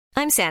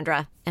I'm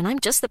Sandra, and I'm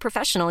just the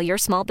professional your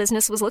small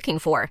business was looking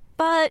for.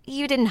 But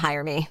you didn't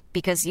hire me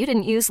because you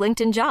didn't use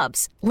LinkedIn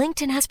Jobs.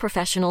 LinkedIn has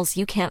professionals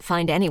you can't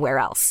find anywhere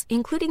else,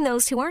 including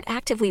those who aren't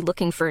actively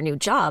looking for a new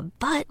job,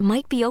 but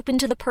might be open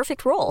to the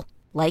perfect role,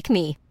 like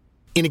me.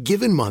 In a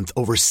given month,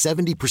 over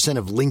 70%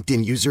 of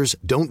LinkedIn users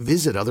don't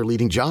visit other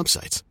leading job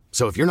sites.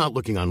 So if you're not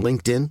looking on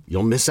LinkedIn,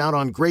 you'll miss out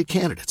on great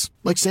candidates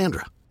like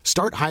Sandra.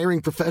 Start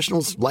hiring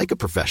professionals like a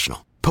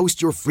professional.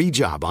 Post your free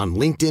job on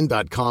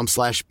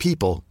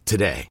linkedin.com/people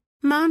today.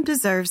 Mom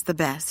deserves the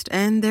best,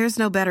 and there's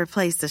no better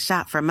place to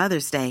shop for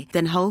Mother's Day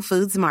than Whole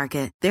Foods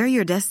Market. They're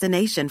your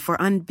destination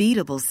for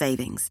unbeatable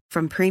savings,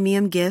 from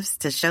premium gifts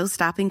to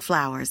show-stopping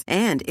flowers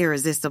and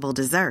irresistible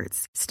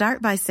desserts.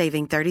 Start by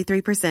saving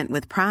 33%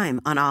 with Prime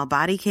on all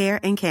body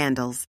care and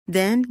candles.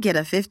 Then get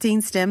a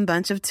 15-stem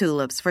bunch of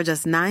tulips for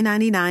just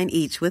 $9.99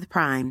 each with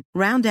Prime.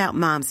 Round out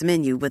Mom's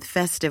menu with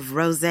festive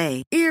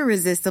rosé,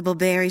 irresistible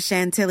berry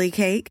chantilly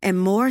cake,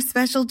 and more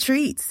special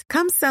treats.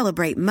 Come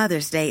celebrate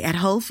Mother's Day at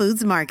Whole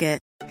Foods Market.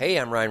 Hey,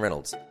 I'm Ryan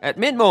Reynolds. At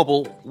Mint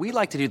Mobile, we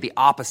like to do the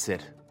opposite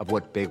of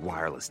what Big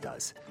Wireless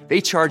does. They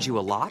charge you a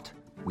lot,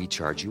 we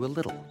charge you a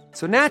little.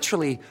 So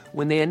naturally,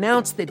 when they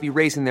announced they'd be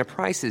raising their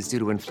prices due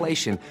to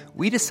inflation,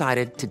 we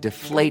decided to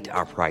deflate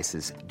our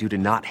prices due to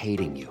not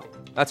hating you.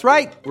 That's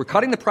right. We're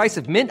cutting the price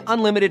of Mint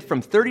Unlimited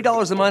from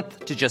 $30 a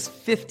month to just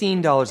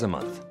 $15 a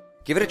month.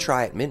 Give it a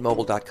try at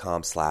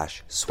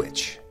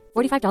mintmobile.com/switch.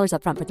 $45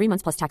 up front for 3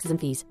 months plus taxes and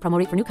fees. Promo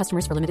rate for new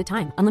customers for limited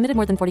time. Unlimited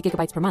more than 40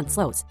 gigabytes per month.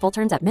 Slows full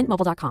terms at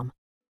mintmobile.com.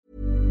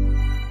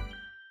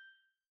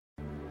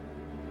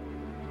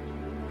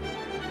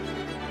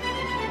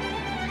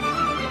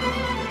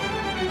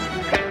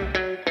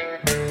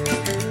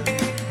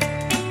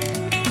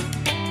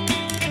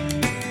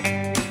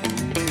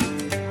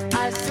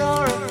 I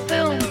saw a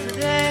film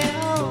today,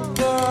 oh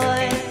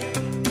boy.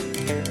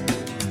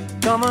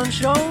 Come on,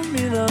 show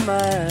me the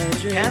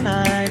magic. Can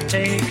I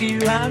take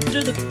you out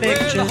to the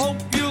pictures? Well, I hope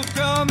you'll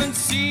come and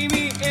see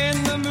me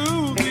in the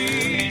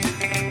movies.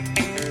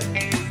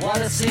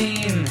 What a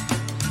scene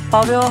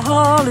of your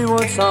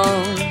Hollywood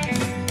song.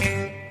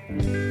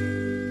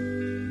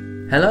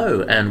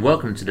 Hello and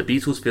welcome to the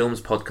Beatles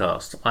Films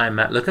podcast. I'm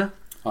Matt Looker.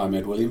 I'm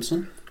Ed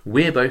Williamson.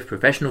 We're both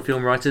professional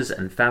film writers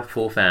and Fab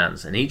Four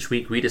fans, and each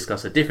week we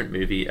discuss a different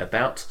movie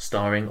about,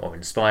 starring or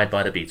inspired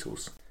by the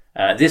Beatles.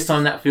 This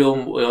time that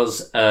film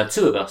was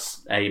Two of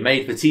Us, a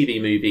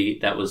made-for-TV movie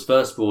that was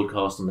first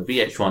broadcast on the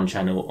VH1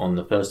 channel on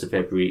the 1st of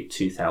February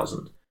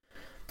 2000.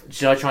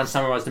 Should I try and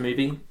summarise the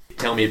movie?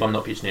 Tell me if I'm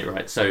not pitching it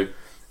right. So,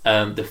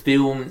 the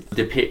film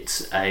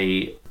depicts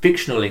a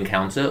fictional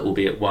encounter,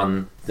 albeit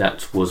one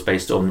that was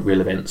based on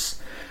real events,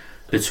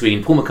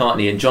 between Paul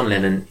McCartney and John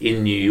Lennon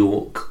in New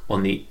York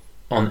on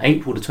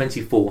April the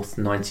 24th,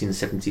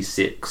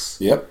 1976.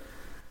 Yep.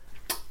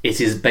 It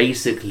is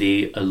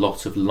basically a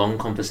lot of long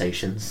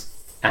conversations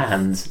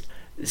and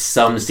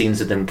some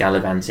scenes of them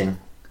gallivanting.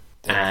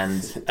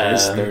 And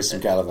there is some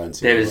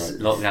gallivanting. There is a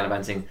lot of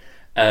gallivanting.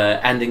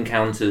 And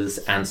encounters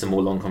and some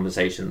more long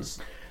conversations.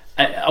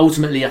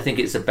 Ultimately, I think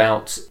it's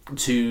about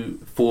two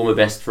former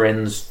best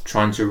friends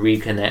trying to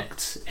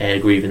reconnect, air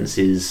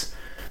grievances,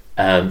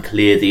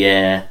 clear the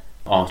air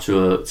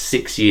after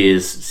 6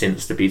 years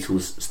since the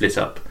Beatles split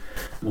up,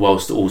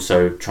 whilst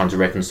also trying to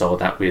reconcile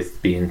that with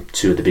being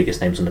two of the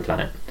biggest names on the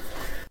planet.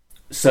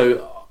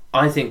 So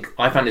I think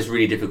I found this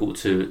really difficult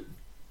to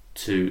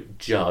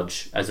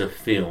judge as a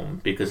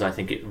film because I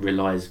think it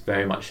relies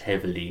very much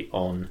heavily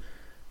on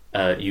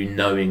you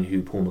knowing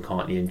who Paul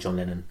McCartney and John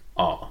Lennon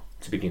are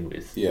to begin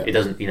with. Yeah. It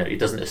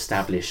doesn't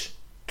establish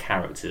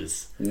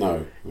characters.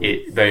 No.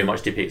 It very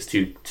much depicts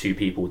two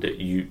people that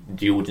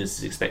the audience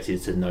is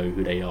expected to know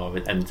who they are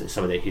and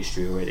some of their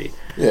history already.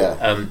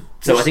 Yeah.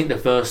 So I think the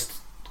first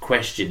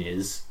question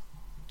is,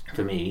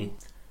 for me,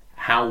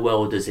 how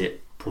well does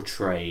it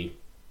portray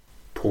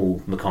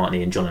Paul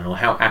McCartney and John Lennon, or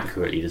how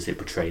accurately does it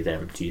portray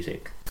them, do you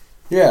think?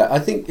 Yeah, I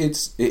think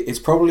it's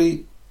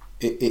probably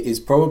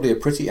a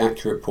pretty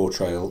accurate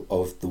portrayal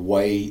of the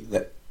way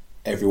that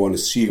everyone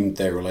assumed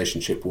their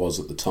relationship was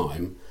at the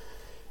time,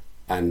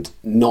 and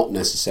not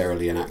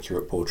necessarily an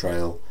accurate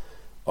portrayal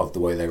of the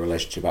way their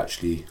relationship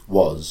actually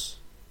was.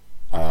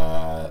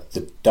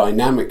 The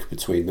dynamic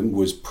between them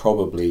was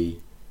probably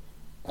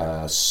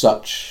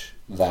such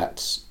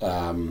that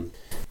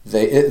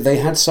they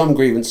had some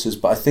grievances,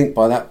 but I think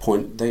by that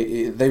point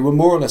they were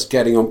more or less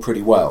getting on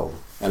pretty well.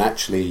 And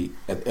actually,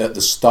 at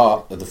the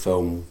start of the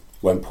film,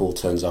 when Paul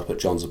turns up at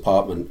John's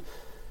apartment,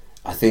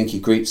 I think he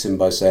greets him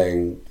by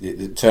saying,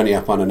 turning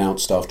up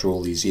unannounced after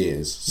all these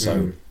years.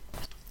 So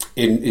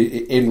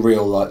in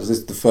real life, this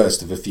is the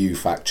first of a few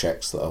fact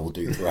checks that I will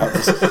do throughout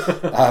this.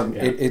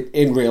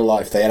 In real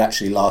life, they had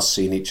actually last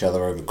seen each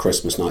other over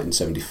Christmas night in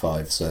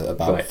 75, so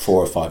about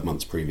 4 or 5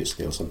 months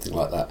previously or something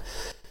like that.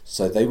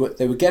 So they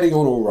were getting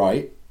on all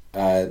right.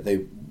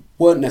 They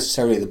weren't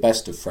necessarily the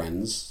best of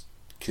friends,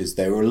 because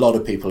there were a lot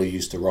of people who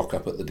used to rock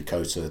up at the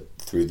Dakota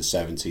through the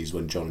 70s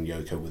when John and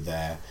Yoko were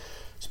there.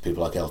 So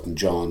people like Elton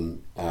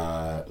John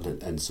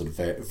and sort of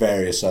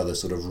various other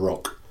sort of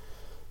rock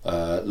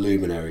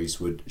luminaries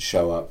would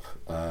show up.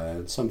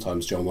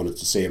 Sometimes John wanted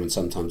to see him and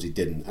sometimes he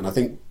didn't. And I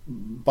think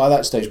by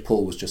that stage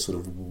Paul was just sort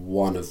of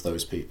one of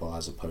those people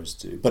as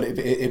opposed to... But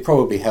it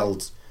probably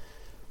held...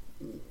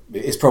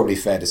 It's probably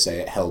fair to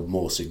say it held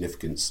more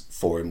significance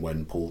for him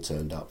when Paul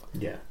turned up.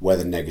 Yeah.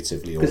 Whether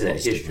negatively or positively.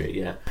 Because of history,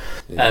 yeah.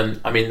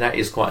 I mean, that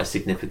is quite a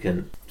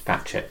significant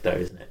fact check, though,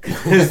 isn't it?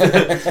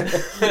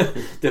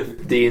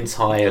 the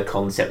entire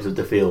concept of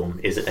the film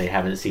is that they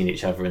haven't seen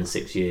each other in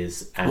 6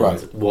 years, and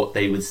what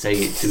they would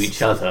say to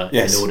each other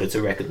in order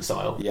to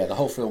reconcile. Yeah, the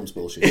whole film's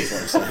bullshit,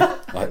 is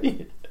what I'm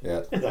saying.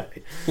 Yeah,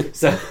 exactly.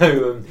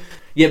 So,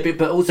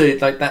 but also,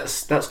 like,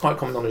 that's quite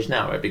common knowledge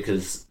now, right?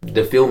 Because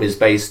the film is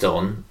based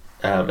on,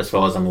 as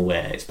far as I'm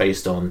aware, it's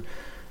based on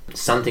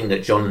something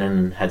that John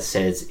Lennon had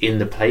said in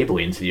the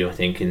Playboy interview, I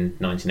think, in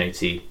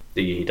 1980,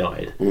 the year he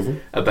died,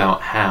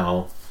 about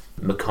how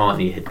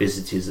McCartney had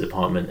visited his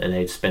apartment and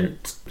they'd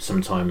spent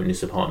some time in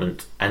his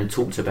apartment and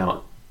talked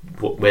about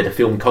where the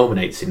film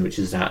culminates in, which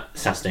is that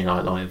Saturday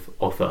Night Live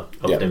offer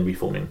of them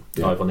reforming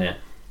live on air.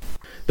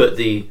 But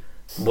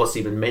what's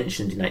even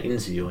mentioned in that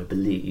interview, I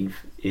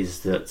believe,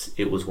 is that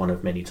it was one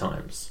of many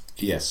times.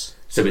 Yes.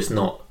 So it's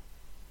not,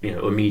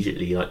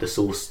 immediately like the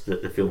source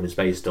that the film is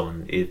based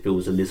on, it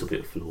feels a little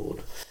bit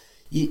flawed.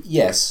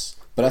 Yes,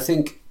 but I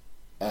think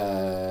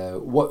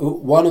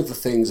one of the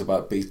things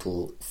about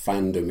Beatle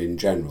fandom in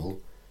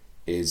general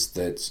is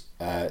that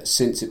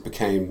since it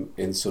became,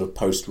 in sort of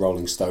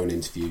post-Rolling Stone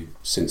interview,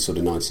 since sort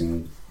of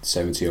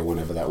 1970 or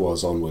whenever that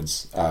was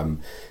onwards,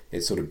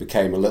 it sort of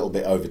became a little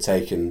bit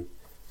overtaken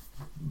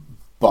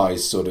by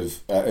sort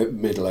of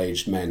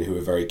middle-aged men who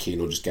are very keen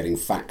on just getting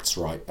facts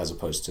right as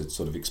opposed to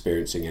sort of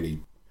experiencing any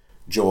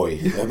joy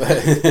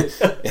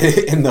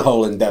in the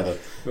whole endeavour.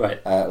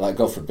 Right. Like,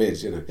 God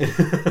forbid,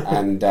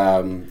 and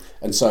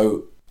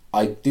so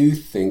I do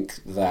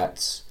think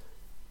that...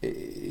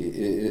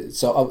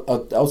 So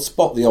I'll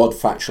spot the odd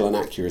factual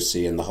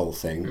inaccuracy in the whole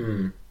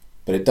thing,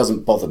 but it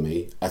doesn't bother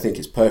me. I think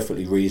it's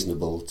perfectly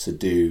reasonable to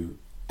do,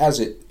 as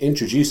it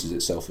introduces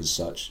itself as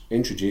such,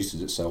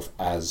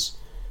 as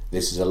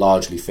this is a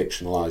largely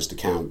fictionalised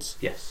account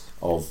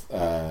of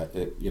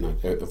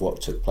of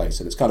what took place,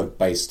 and it's kind of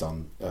based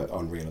on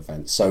real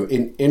events. So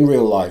in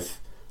real life,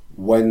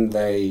 when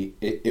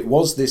it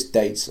was this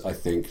date, I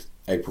think,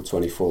 April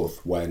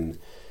 24th, when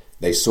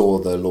they saw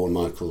the Lorne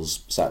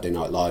Michaels Saturday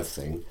Night Live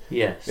thing.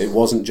 Yes. It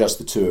wasn't just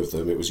the two of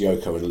them, it was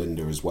Yoko and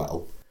Linda as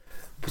well.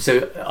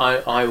 So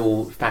I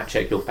will fact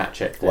check your fact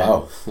check then.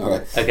 Wow. All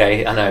right.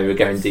 Okay, I know, we're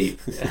going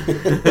deep.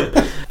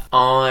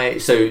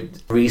 So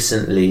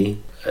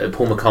recently,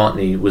 Paul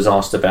McCartney was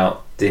asked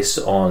about this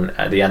on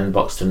the Adam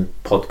Buxton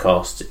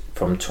podcast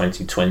from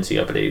 2020,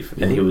 I believe,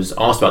 and he was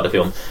asked about the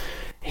film.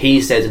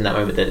 He said in that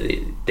moment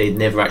that they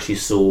never actually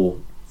saw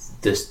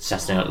this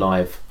Saturday Night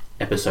Live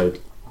episode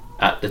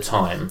at the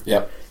time.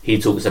 Yep. He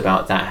talks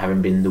about that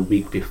having been the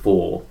week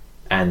before,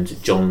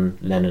 and John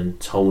Lennon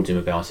told him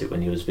about it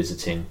when he was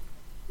visiting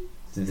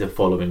the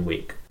following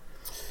week.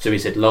 So he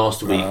said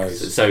last week.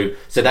 So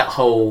that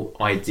whole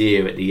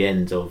idea at the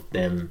end of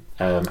them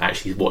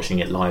actually watching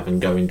it live and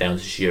going down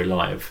to Studio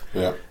Live,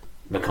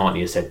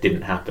 McCartney has said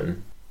didn't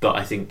happen. But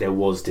I think there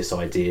was this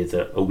idea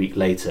that a week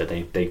later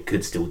they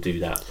could still do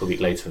that a week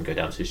later and go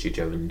down to the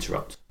studio and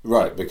interrupt.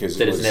 Right, because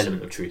there's an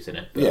element of truth in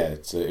it. Yeah,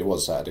 it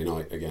was Saturday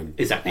night again.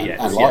 Exactly,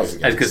 and live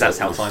again. Because that's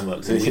how time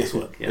works and weeks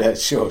work. Yeah,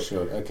 sure,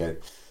 okay.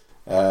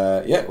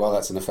 Well,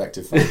 that's an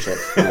effective fact check.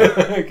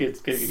 Good.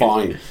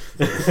 Fine.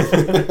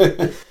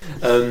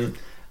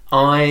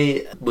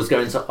 I was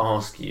going to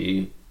ask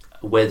you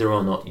whether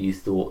or not you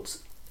thought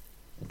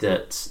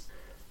that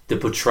the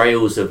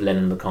portrayals of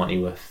Lennon and McCartney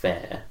were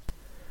fair.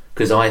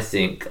 Because I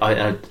think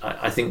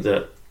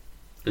that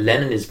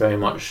Lennon is very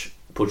much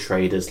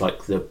portrayed as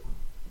like the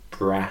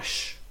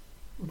brash,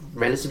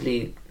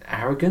 relatively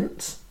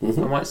arrogant, I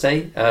might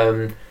say,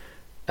 and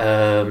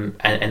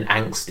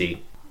angsty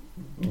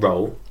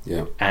role.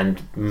 Yeah.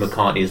 And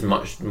McCartney is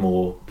much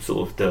more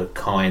sort of the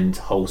kind,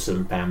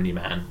 wholesome family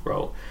man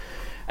role.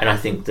 And I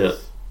think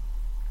that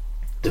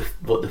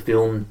what the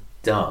film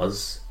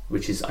does,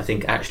 which is I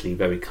think actually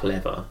very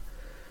clever,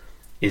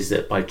 is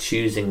that by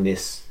choosing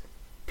this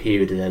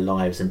period of their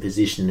lives and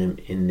position them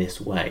in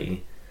this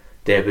way,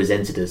 they're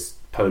presented as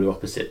polar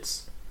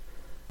opposites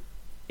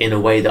in a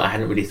way that I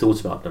hadn't really thought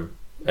about them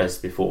as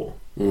before.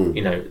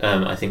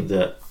 I think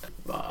that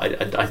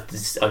I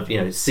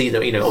see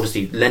that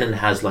obviously Lennon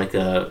has like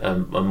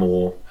a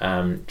more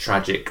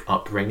tragic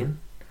upbringing,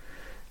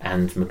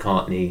 and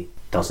McCartney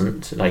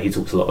doesn't. Like, he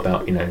talks a lot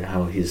about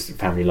how his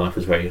family life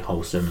was very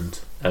wholesome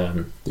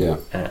and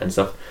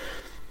stuff.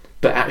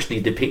 But actually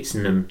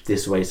depicting them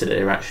this way so that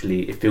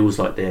it feels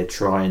like they're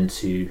trying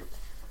to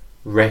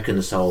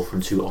reconcile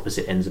from two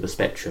opposite ends of a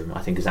spectrum,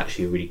 I think is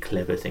actually a really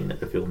clever thing that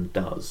the film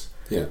does.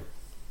 Yeah.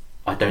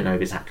 I don't know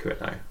if it's accurate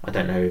though. I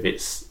don't know if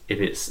it's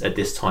at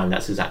this time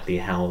that's exactly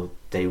how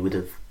they would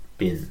have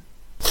been.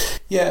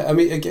 Yeah, I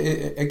mean,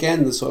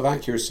 again, the sort of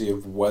accuracy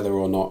of whether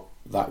or not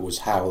that was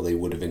how they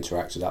would have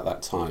interacted at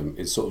that time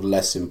is sort of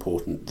less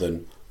important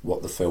than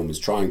what the film is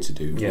trying to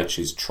do, which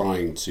is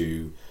trying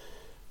to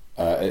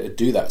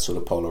do that sort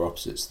of polar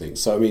opposites thing.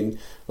 So I mean,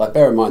 like,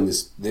 bear in mind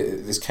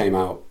this came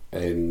out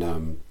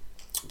in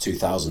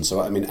 2000.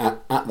 So I mean,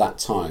 at that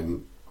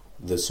time,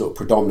 the sort of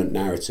predominant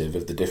narrative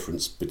of the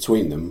difference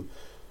between them,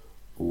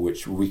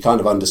 which we kind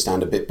of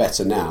understand a bit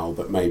better now,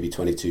 but maybe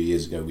 22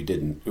 years ago we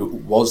didn't, it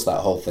was that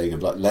whole thing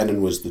of like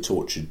Lennon was the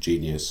tortured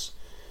genius,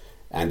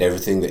 and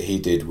everything that he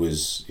did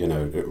was, you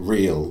know,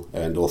 real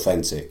and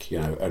authentic, you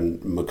know,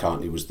 and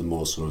McCartney was the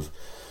more sort of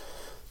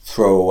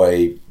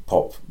throwaway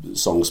pop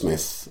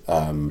songsmith,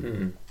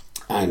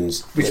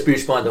 and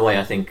which by the way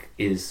I think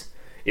is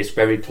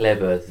very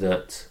clever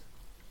that,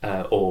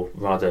 or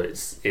rather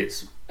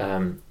it's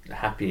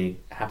happy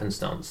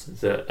happenstance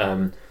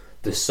that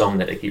the song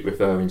that they keep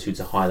referring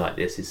to highlight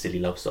this is Silly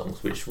Love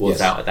Songs, which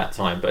was out at that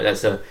time, but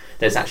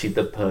that's actually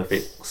the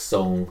perfect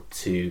song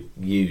to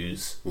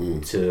use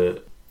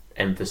to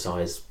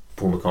emphasise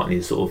Paul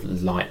McCartney's sort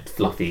of light,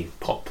 fluffy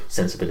pop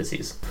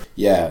sensibilities.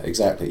 Yeah,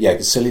 exactly. Yeah,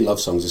 because Silly Love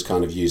Songs is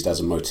kind of used as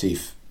a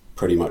motif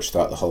pretty much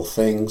throughout the whole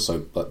thing.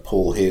 So, like,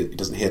 Paul he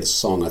doesn't hear the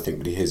song, I think,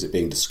 but he hears it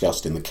being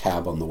discussed in the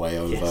cab on the way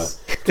over. Yes,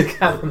 the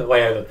cab on the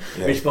way over.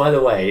 Yeah. Which, by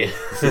the way,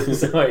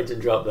 sorry to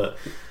drop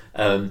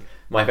that.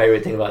 My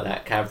favourite thing about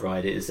that cab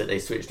ride is that they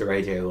switch the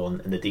radio on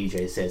and the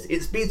DJ says,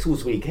 "It's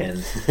Beatles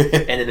weekend,"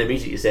 and then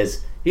immediately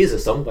says, "Here's a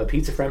song by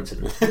Peter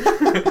Frampton,"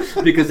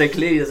 because they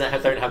clearly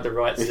don't have the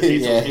rights to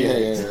Beatles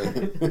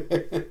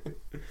music.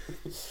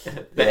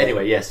 But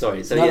anyway,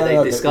 sorry. So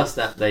they discussed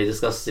that. They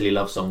discussed Silly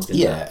Love Songs.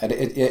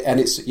 And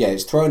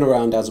it's thrown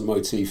around as a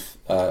motif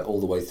all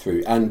the way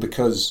through, and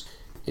because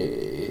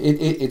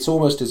it's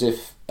almost as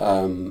if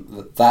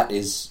that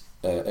is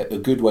a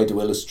good way to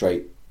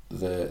illustrate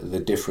the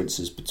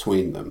differences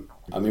between them.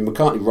 I mean,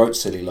 McCartney wrote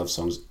Silly Love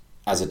Songs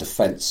as a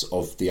defence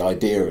of the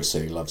idea of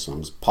Silly Love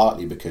Songs,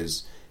 partly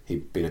because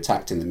he'd been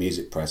attacked in the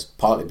music press,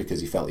 partly because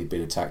he felt he'd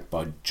been attacked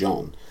by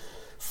John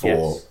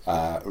for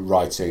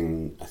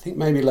writing. I think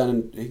maybe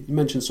Lennon, he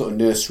mentioned sort of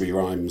nursery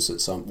rhymes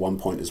at one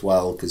point as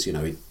well, because, you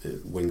know,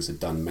 Wings had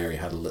done Mary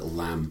Had a Little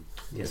Lamb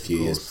a few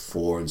years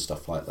before and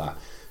stuff like that.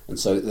 And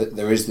so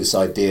there is this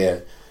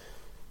idea,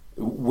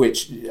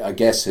 which I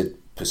guess had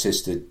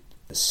persisted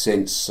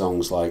since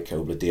songs like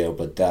Obla Di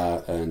Obla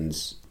Da and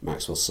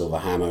Maxwell's Silver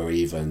Hammer,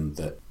 even,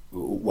 that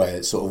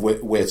where sort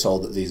of we're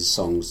told that these are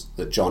songs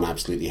that John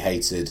absolutely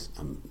hated.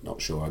 I'm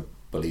not sure I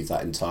believe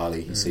that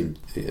entirely. He seemed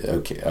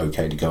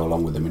okay to go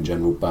along with them in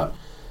general, but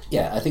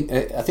yeah, I think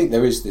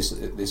there is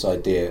this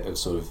idea of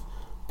sort of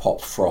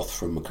pop froth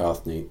from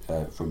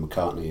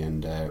McCartney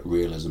and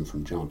realism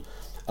from John,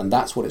 and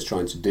that's what it's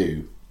trying to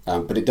do.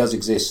 But it does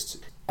exist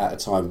at a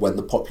time when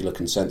the popular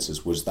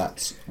consensus was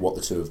that's what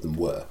the two of them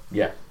were.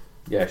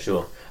 Yeah,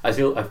 sure. I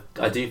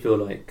do feel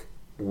like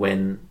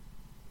when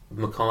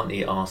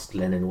McCartney asked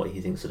Lennon what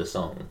he thinks of the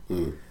song,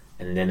 and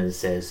Lennon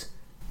says,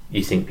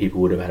 "You think people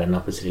would have had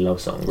enough of Silly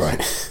Love Songs?"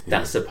 Right.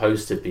 That's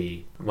supposed to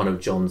be one of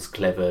John's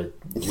clever,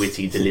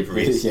 witty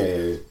deliveries.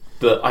 Yeah.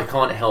 But I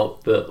can't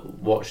help but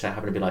watch that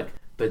happen and be like,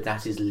 but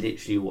that is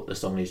literally what the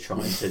song is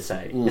trying to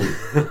say.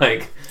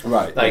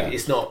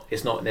 It's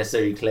not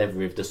necessarily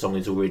clever if the song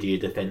is already a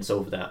defence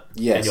of that,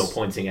 and you're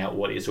pointing out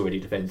what it's already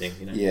defending.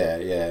 You know?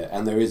 Yeah,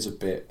 and there is a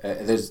bit.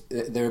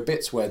 There are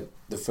bits where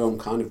the film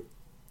kind of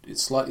it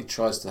slightly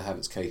tries to have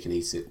its cake and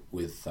eat it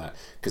with that,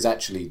 because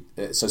actually,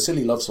 so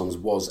Silly Love Songs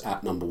was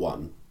at number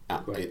one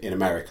in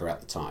America at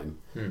the time,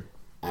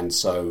 and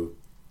so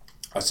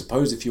I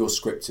suppose if you're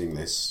scripting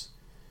this,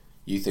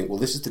 you think, well,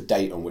 this is the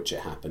date on which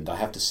it happened. I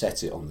have to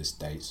set it on this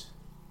date,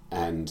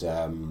 and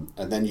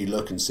then you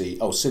look and see,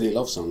 oh, Silly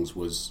Love Songs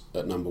was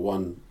at number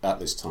one at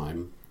this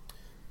time.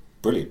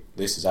 Brilliant!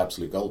 This is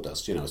absolute gold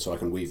dust, you know. So I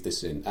can weave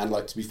this in, and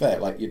like, to be fair,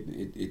 like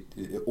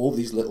all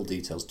these little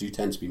details do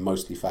tend to be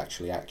mostly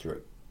factually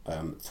accurate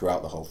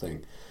throughout the whole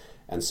thing.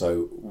 And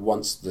so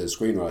once the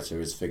screenwriter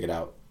has figured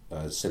out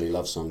Silly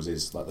Love Songs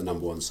is like the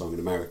number one song in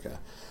America,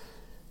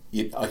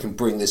 I can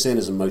bring this in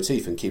as a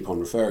motif and keep on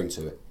referring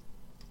to it.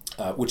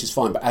 Which is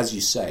fine, but as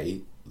you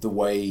say, the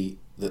way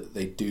that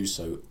they do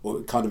so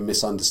it kind of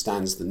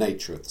misunderstands the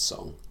nature of the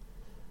song.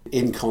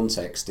 In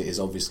context, it is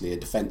obviously a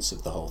defence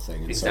of the whole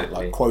thing, and exactly.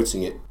 So like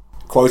quoting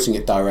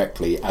it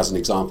directly as an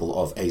example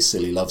of a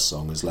silly love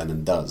song, as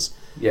Lennon does,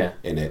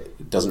 in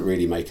it doesn't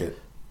really make it.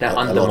 That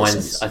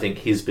undermines, I think,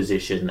 his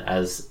position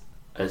as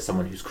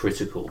someone who's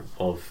critical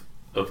of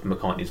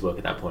McCartney's work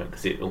at that point,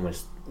 because it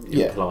almost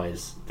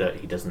implies that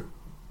he doesn't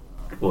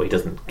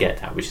get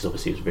that, which is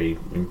obviously a very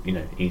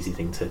easy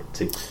thing to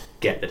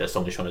get that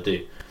song is trying to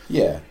do.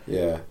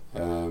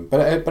 But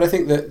I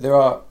think that there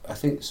are, I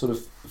think, sort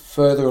of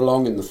further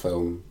along in the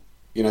film,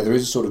 there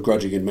is a sort of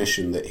grudging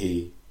admission that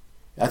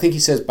I think he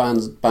says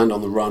Band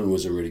on the Run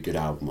was a really good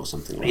album or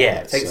something like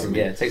that.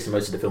 It takes him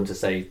most of the film to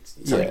say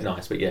something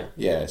nice, but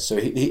so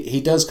he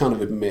does kind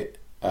of admit,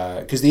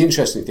 because the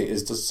interesting thing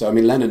is,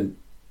 Lennon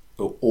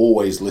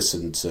always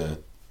listened to,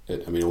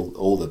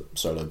 all the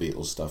solo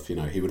Beatles stuff.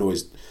 He would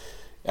always,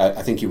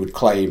 I think he would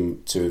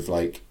claim to have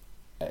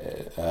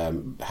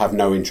have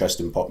no interest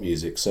in pop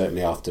music,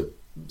 certainly after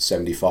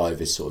 75,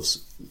 his sort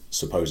of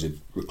supposed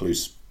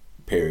recluse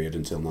period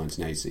until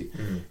 1980.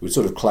 He would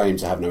sort of claim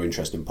to have no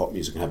interest in pop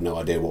music and have no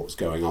idea what was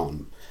going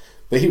on.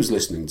 But he was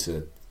listening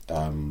to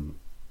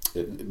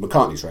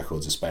McCartney's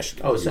records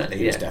especially. Oh, certainly,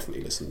 he was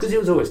definitely listening because he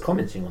was always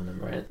commenting on them,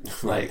 right?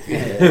 Like he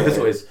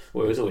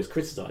was always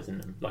criticising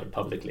them, like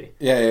publicly.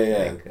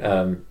 Like,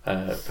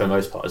 for the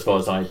most part, as far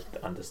as I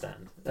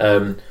understand.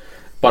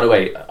 By the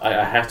way,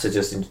 I have to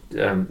just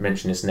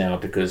mention this now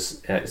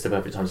because it's the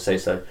perfect time to say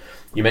so.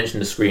 You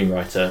mentioned the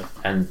screenwriter,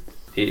 and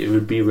it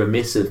would be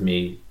remiss of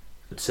me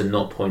to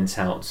not point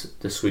out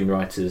the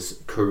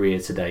screenwriter's career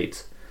to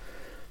date.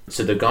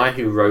 So the guy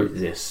who wrote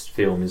this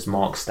film is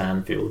Mark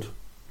Stanfield,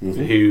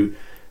 who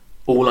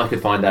all I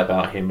could find out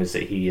about him is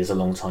that he is a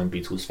long-time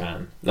Beatles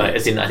fan. Like,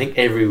 as in, I think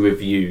every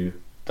review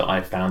that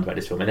I've found about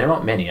this film, and there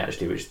aren't many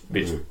actually,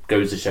 which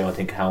goes to show, I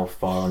think, how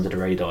far under the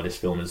radar this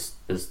film has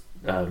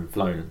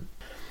flown.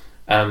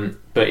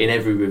 But in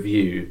every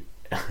review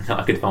that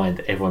I could find,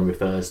 everyone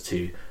refers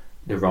to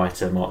the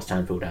writer Mark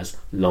Stanfield as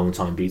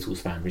long-time Beatles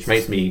fan, which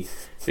gives me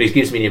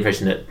the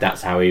impression that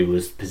that's how he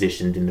was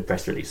positioned in the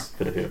press release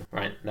for the film,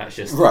 right? That's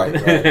just right.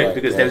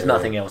 Because there was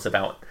nothing else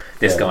about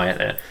this guy out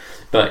there.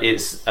 But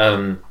it's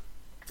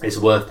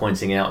worth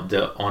pointing out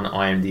that on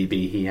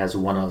IMDb he has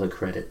one other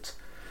credit.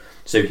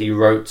 So he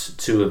wrote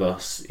Two of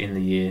Us in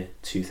the year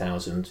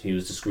 2000. He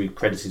was the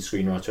credited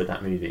screenwriter of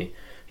that movie.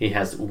 He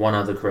has one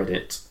other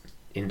credit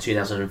in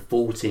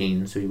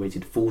 2014, so he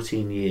waited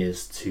 14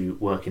 years to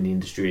work in the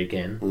industry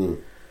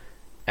again.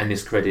 And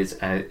this credit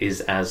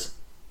is as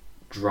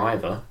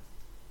driver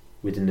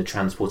within the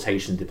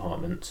transportation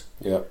department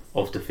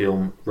of the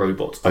film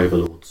Robot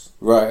Overlords.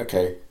 Right,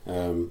 okay.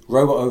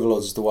 Robot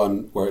Overlords is the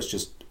one where it's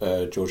just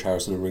George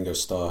Harrison and Ringo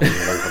Starr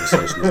having a long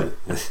conversation,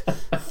 isn't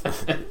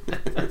it?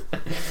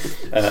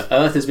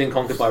 Earth has been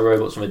conquered by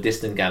robots from a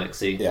distant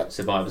galaxy.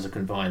 Survivors are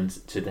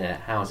confined to their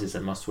houses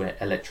and must wear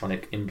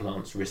electronic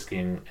implants,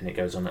 risking, and it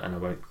goes on, and I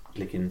won't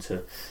click in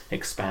to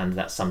expand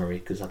that summary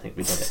because I think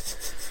we got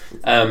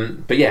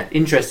it. But yeah,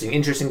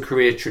 interesting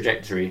career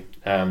trajectory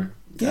within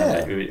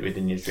the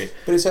industry.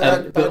 But it's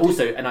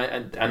also, and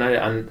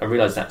I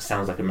realise that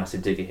sounds like a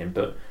massive dig at him,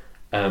 but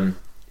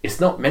it's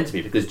not meant to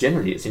be, because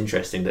generally it's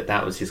interesting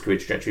that was his career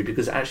trajectory,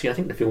 because actually I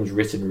think the film's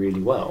written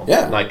really well.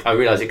 Like, I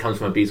realise it comes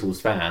from a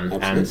Beatles fan,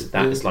 and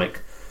that's like,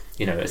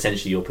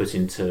 essentially you're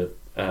putting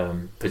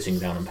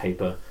down on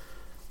paper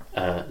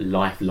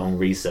lifelong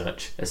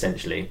research,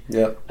 essentially.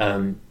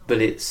 But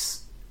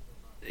it's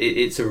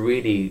a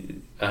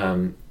really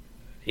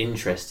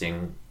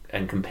interesting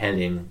and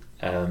compelling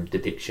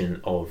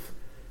depiction of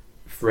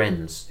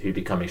friends who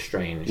become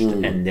estranged,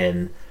 and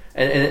then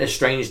and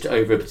estranged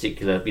over a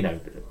particular,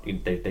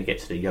 they get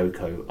to the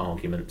Yoko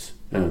argument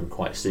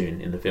quite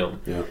soon in the film,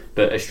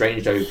 but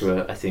estranged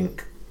over, I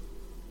think,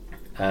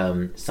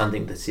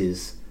 something that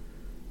is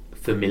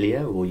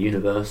familiar or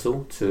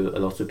universal to a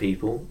lot of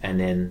people, and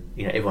then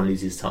everyone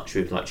loses touch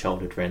with like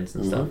childhood friends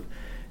and stuff,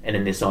 and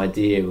then this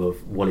idea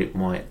of what it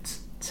might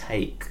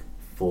take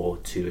for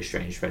two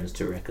estranged friends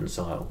to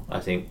reconcile, I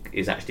think,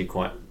 is actually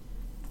quite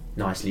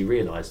nicely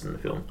realised in the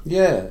film.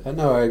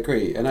 I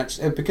agree, and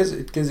actually because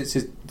it's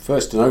his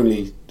first and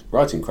only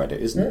writing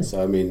credit, isn't it?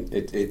 So I mean,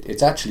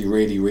 it's actually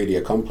really, really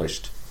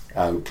accomplished,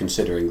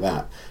 considering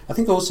that. I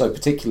think also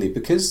particularly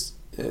because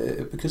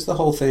the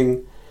whole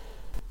thing,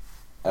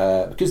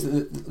 because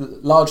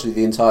largely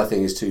the entire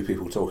thing is two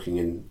people talking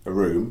in a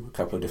room, a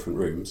couple of different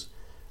rooms.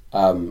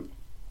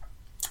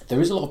 There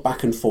is a lot of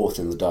back and forth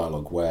in the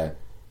dialogue where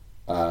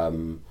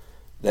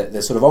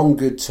they're sort of on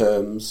good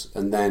terms,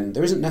 and then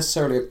there isn't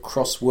necessarily a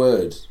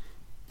crossword,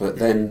 but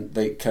then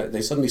they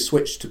suddenly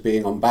switch to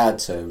being on bad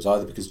terms,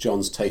 either because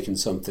John's taken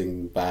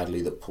something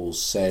badly that Paul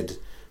said,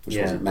 which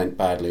wasn't meant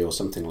badly, or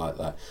something like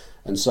that.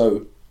 And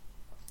so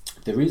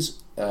there is,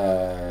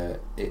 I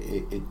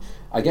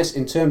guess,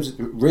 in terms of,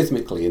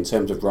 rhythmically, in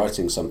terms of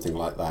writing something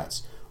like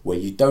that, where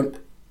you don't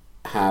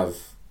have,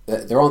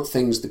 there aren't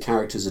things the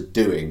characters are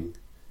doing.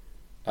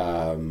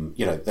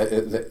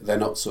 They're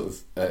not sort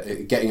of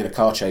getting in a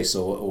car chase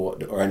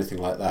or anything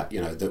like that,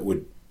 that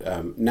would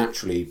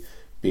naturally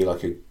be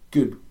like a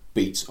good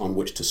beat on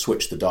which to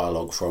switch the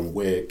dialogue from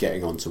we're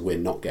getting on to we're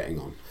not getting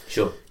on.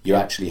 Sure. You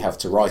actually have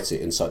to write it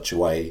in such a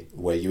way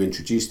where you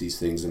introduce these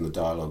things in the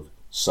dialogue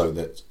so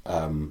that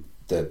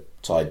the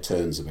tide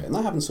turns a bit. And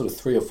that happens sort of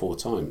 3 or 4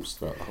 times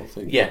throughout the whole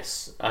thing.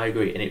 Yes, I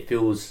agree. And it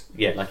feels,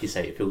 like you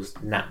say, it feels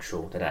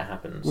natural that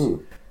happens.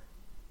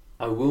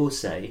 I will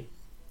say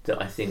that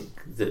I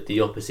think that the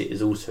opposite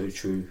is also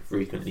true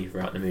frequently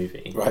throughout the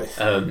movie, right?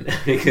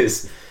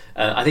 Because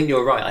I think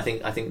you're right. I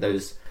think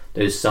those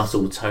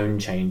subtle tone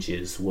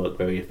changes work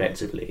very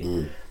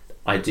effectively.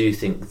 I do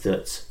think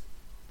that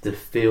the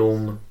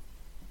film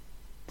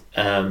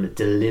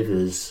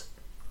delivers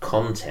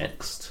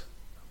context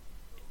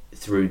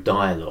through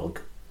dialogue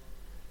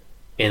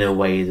in a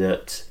way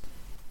that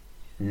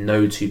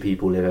no two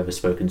people have ever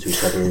spoken to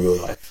each other in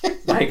real life.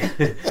 Like,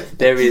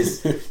 there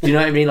is, do you know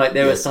what I mean? Like,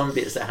 there are some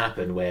bits that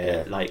happen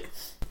where, like,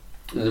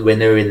 when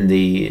they're in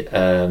the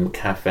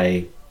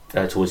cafe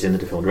towards the end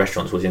of the film, the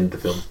restaurant towards the end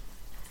of the film,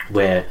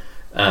 where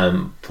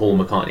Paul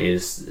McCartney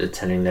is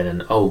telling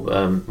Lennon,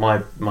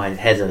 my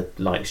Heather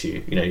likes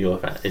you, you're a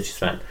fan, she's a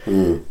fan.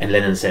 And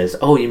Lennon says,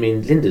 oh, you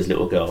mean Linda's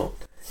little girl?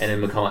 And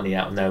then McCartney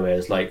out of nowhere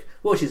is like,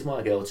 well, she's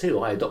my girl too,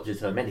 I adopted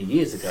her many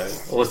years ago,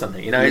 or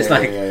something,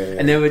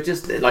 and they were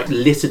just like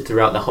littered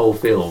throughout the whole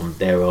film.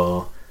 There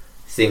are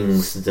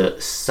things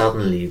that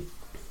suddenly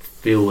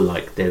feel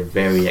like they're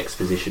very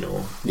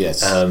expositional,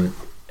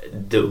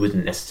 that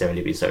wouldn't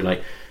necessarily be so.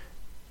 Like,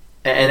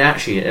 and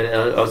actually, and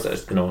I was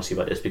going to ask you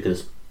about this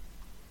because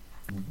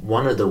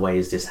one of the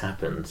ways this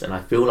happens, and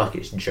I feel like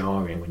it's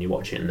jarring when you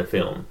watch it in the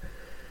film,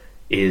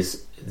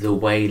 is the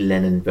way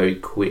Lennon very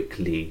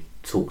quickly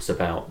talks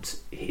about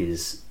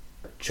his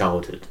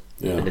childhood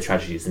and the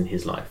tragedies in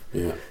his life.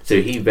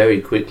 So he very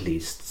quickly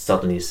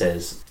suddenly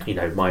says,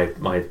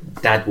 my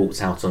dad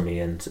walked out on me,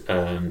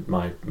 and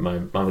my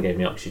mother gave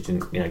me up. She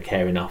didn't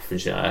care enough,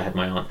 and I had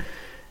my aunt.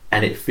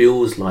 And it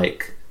feels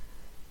like,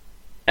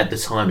 at the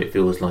time, it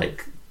feels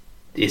like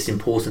it's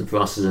important for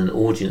us as an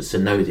audience to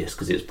know this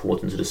because it's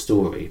important to the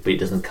story, but it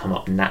doesn't come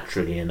up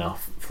naturally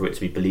enough for it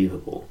to be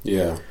believable.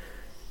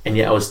 And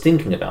yet I was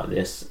thinking about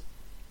this,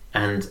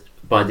 and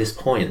by this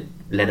point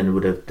Lennon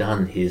would have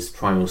done his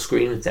primal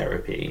scream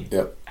therapy,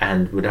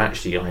 and would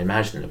actually, I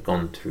imagine, have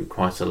gone through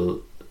quite a,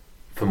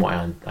 from what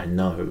I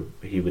know,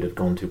 he would have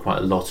gone through quite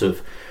a lot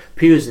of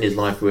periods in his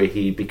life where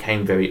he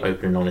became very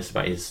open and honest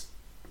about his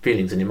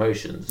feelings and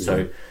emotions.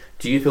 So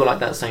do you feel like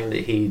that's something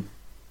that he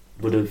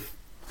would have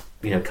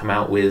come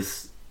out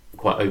with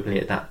quite openly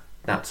at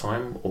that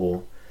time?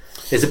 Or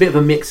there's a bit of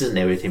a mix, isn't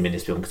there, with him in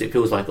this film, because it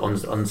feels like on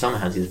some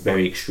hands he's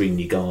very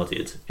extremely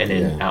guarded, and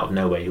then out of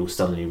nowhere he'll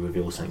suddenly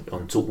reveal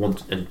something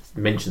and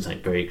mention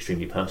something very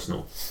extremely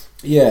personal.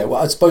 Well,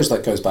 I suppose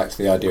that goes back to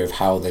the idea of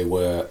how they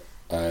were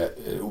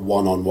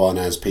one-on-one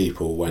as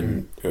people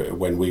when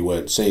we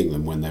weren't seeing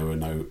them, when there were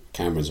no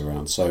cameras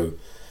around. So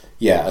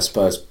I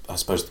suppose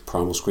the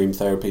primal scream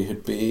therapy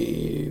had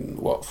been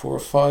 4 or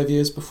 5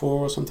 years before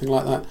or something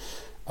like that.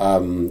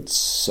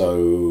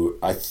 So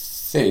I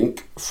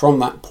think from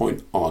that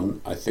point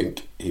on, I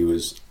think he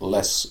was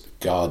less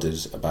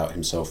guarded about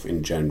himself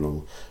in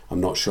general.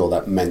 I'm not sure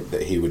that meant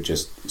that he would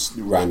just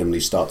randomly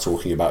start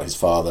talking about his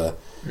father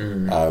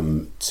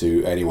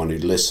to anyone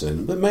who'd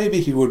listen, but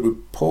maybe he would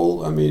with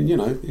Paul. I mean,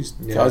 these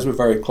guys were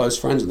very close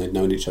friends and they'd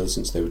known each other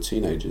since they were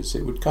teenagers.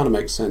 It would kind of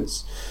make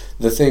sense.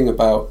 The thing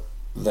about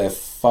their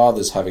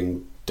fathers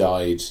having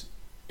died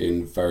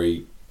in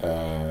very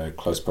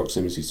close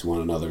proximity to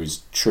one another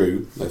is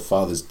true. Their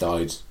fathers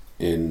died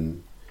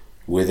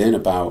within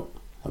about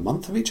a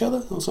month of each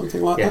other or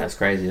something like that. Yeah, that's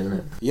crazy, isn't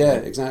it? Yeah,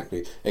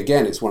 exactly.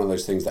 Again, it's one of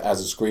those things that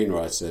as a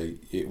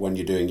screenwriter, when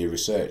you're doing your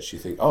research, you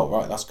think, oh,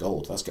 right, that's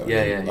gold, that's going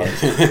in.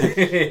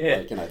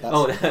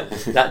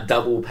 That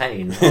double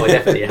pain. I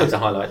definitely have to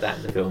highlight that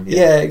in the film.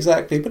 Yeah,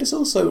 exactly. But it's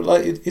also,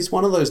 it's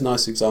one of those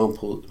nice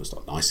examples, it's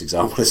not a nice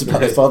example, it's about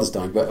their fathers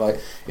dying, but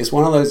it's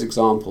one of those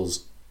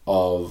examples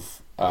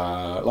of,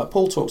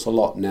 Paul talks a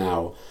lot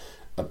now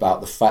about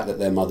the fact that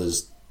their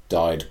mothers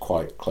died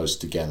quite close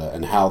together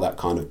and how that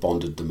kind of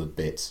bonded them a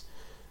bit,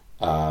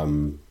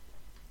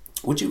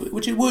 which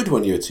it would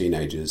when you were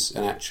teenagers.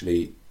 And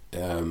actually,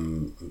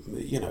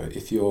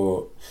 if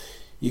you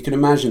can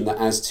imagine that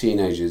as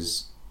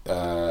teenagers,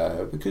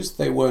 because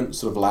they weren't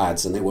sort of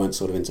lads and they weren't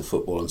sort of into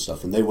football and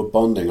stuff, and they were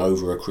bonding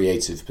over a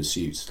creative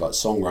pursuit, like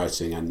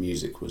songwriting and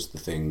music was the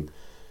thing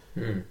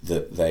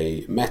that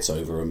they met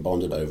over and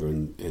bonded over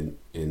in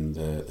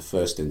the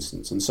first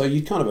instance. And so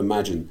you kind of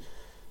imagine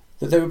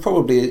that they were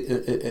probably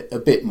a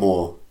bit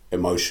more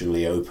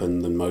emotionally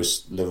open than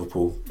most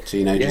Liverpool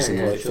teenagers in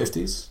the late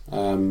 50s.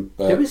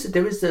 But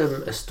there is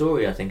a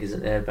story, I think,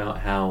 isn't there, about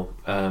how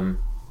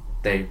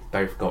they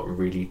both got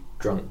really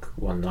drunk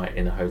one night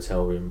in a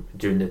hotel room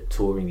during the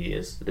touring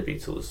years of the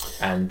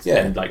Beatles, and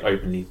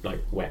openly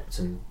wept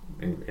and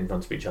in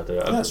front of each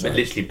other,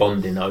 literally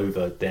bonding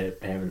over their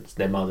parents,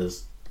 their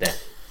mothers'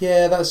 death.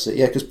 Yeah, that's it.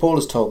 Yeah, because Paul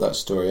has told that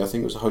story. I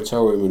think it was a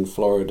hotel room in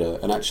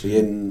Florida, and actually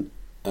in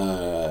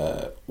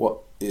what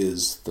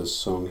is the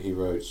song he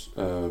wrote,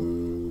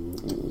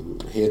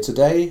 Here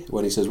Today,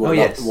 when he says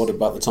what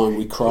about the time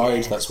we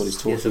cried? That's what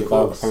he's talking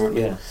about,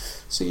 apparently.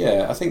 So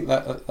I think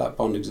that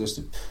bond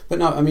existed. But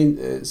no, I mean,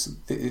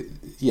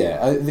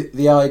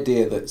 the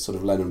idea that sort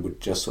of Lennon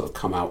would just sort of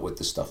come out with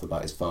the stuff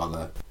about his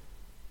father,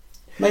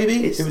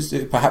 maybe it was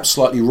perhaps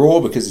slightly raw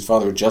because his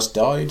father had just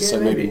died, so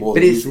maybe more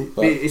than usual.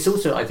 But it's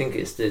also, I think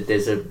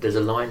there's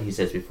a line he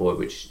says before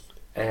which,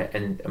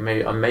 and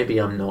maybe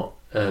I'm not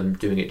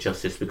doing it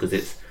justice because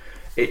it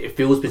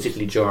feels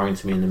particularly jarring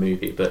to me in the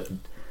movie, but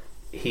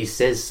he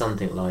says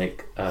something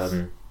like,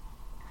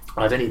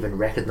 I don't even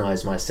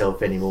recognise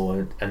myself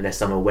anymore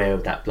unless I'm aware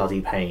of that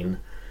bloody pain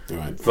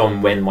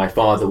from when my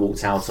father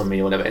walked out on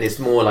me or whatever. And it's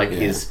more like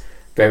his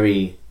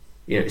very,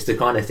 it's the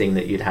kind of thing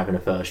that you'd have in a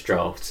first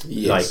draft.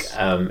 Yes.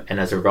 And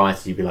as a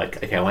writer, you'd be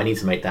like, okay, well, I need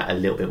to make that a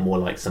little bit more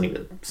like something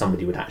that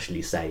somebody would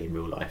actually say in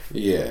real life.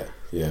 Yeah.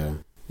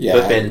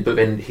 But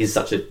then he's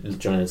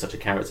John Lennon's such a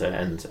character,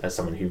 and as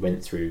someone who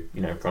went through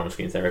primal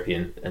screen therapy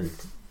and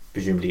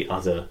presumably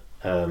other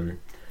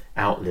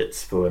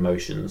outlets for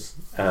emotions.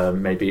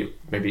 Maybe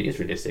it is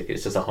realistic.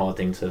 It's just a hard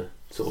thing to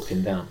sort of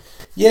pin down.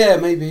 Yeah,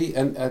 maybe,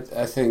 and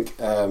I think,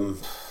 again,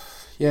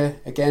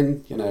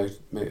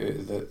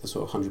 the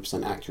sort of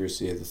 100%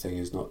 accuracy of the thing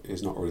is not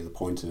really the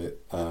point of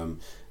it.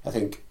 I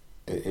think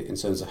in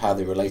terms of how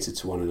they related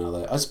to one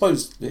another, I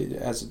suppose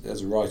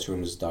as a writer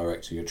and as a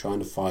director, you're trying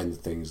to find the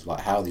things like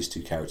how these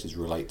two characters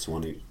relate to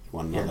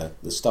one another,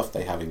 the stuff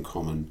they have in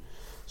common,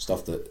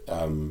 stuff that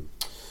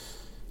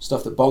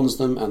bonds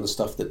them, and the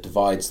stuff that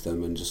divides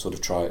them, and just sort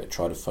of try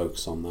to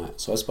focus on that.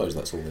 So I suppose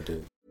that's all they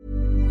do.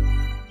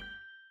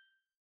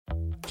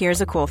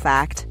 Here's a cool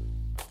fact.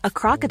 A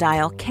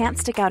crocodile can't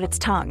stick out its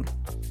tongue.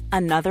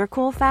 Another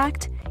cool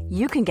fact,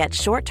 you can get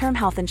short-term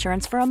health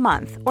insurance for a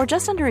month or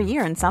just under a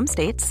year in some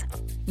states.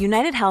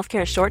 United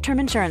Healthcare short-term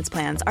insurance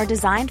plans are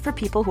designed for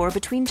people who are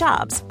between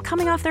jobs,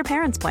 coming off their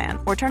parents' plan,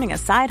 or turning a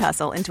side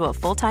hustle into a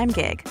full-time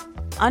gig.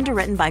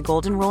 Underwritten by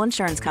Golden Rule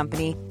Insurance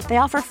Company, they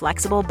offer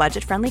flexible,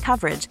 budget-friendly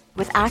coverage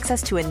with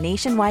access to a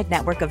nationwide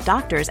network of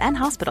doctors and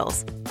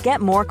hospitals. Get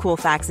more cool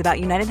facts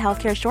about United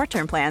Healthcare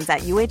short-term plans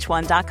at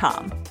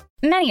uh1.com.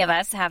 Many of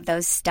us have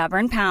those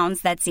stubborn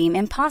pounds that seem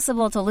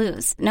impossible to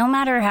lose, no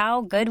matter how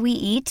good we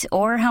eat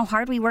or how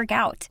hard we work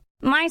out.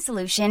 My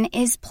solution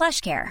is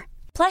PlushCare.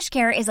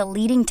 PlushCare is a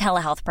leading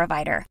telehealth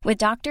provider with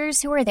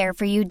doctors who are there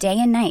for you day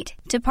and night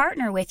to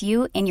partner with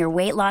you in your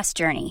weight loss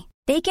journey.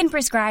 They can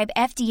prescribe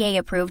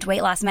FDA-approved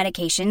weight loss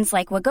medications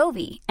like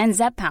Wegovy and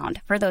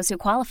Zepbound for those who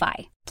qualify.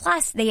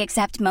 Plus, they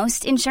accept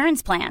most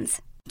insurance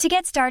plans. To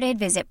get started,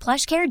 visit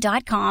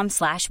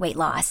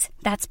plushcare.com/weightloss.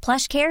 That's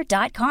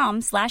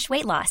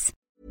plushcare.com/weightloss.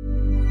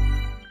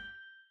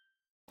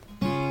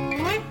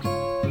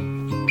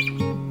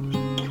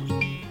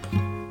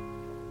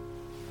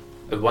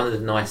 One of the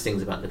nice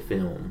things about the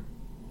film,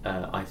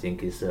 I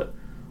think, is that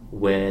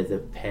where the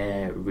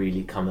pair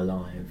really come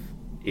alive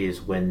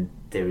is when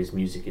there is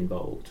music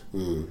involved.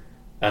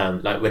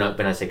 Like when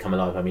I say come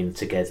alive, I mean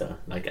together,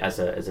 like as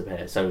a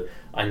pair. So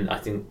I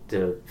think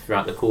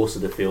throughout the course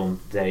of the film,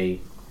 they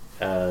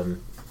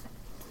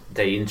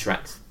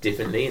interact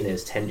differently, and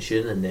there's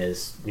tension, and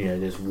there's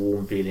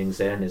warm feelings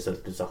there, and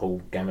there's a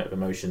whole gamut of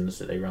emotions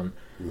that they run.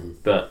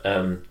 But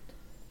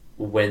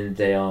when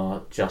they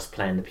are just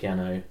playing the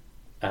piano,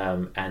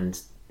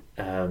 and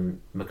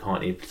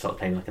McCartney starts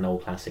playing like an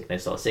old classic, and they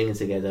start singing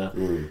together,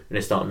 and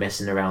they start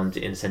messing around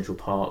in Central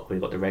Park where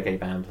you've got the reggae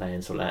band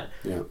playing, sort of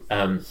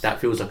that. That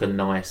feels like a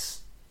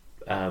nice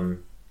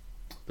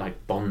like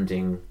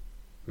bonding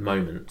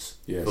moment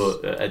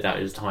at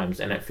those times,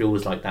 and it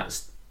feels like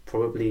that's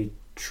probably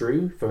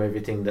true from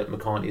everything that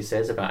McCartney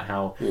says about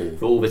how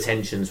for all the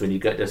tensions when you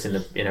get just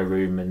in a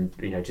room and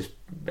just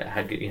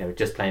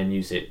playing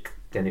music,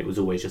 then it was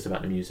always just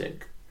about the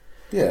music.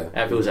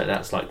 It feels like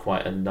that's like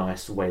quite a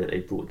nice way that they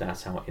brought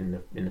that out in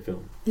the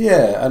film.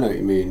 I know what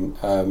you mean.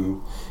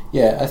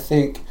 I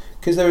think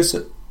because there are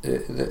sort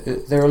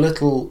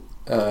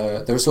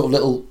of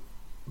little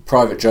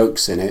private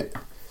jokes in it.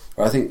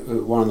 I think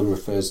one of them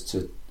refers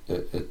to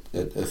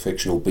a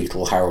fictional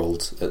Beatle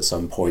Harold at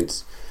some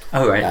point.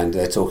 Oh right. And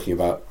they're talking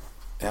about,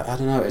 I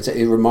don't know.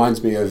 It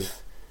reminds me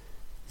of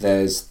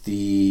there's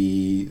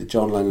the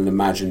John Lennon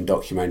Imagine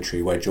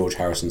documentary where George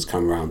Harrison's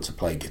come around to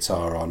play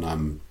guitar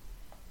on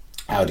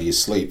How Do You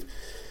Sleep,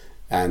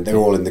 and they're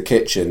all in the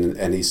kitchen,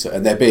 and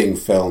they're being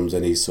filmed,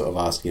 and he's sort of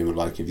asking him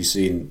like, have you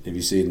seen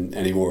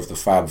any more of the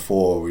Fab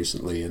Four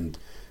recently? And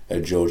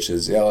George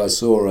says, I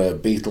saw a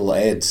Beatle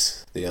Ed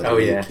the other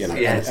week, and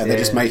they're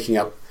just making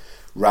up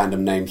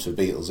random names for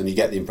Beatles, and you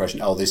get the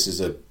impression, this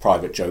is a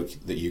private joke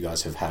that you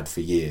guys have had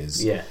for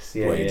years.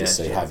 Where you just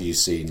say, have you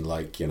seen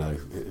like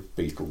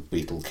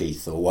Beatle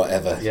Keith or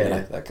whatever,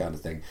 that kind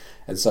of thing.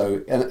 And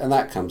so and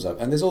that comes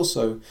up, and there's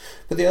also,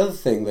 but the other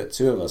thing that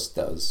two of us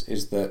does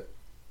is that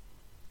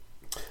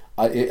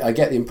I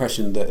get the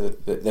impression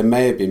that there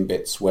may have been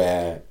bits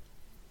where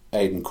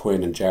Aidan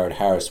Quinn and Jared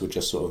Harris were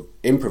just sort of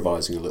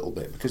improvising a little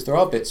bit, because there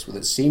are bits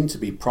that seem to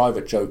be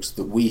private jokes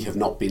that we have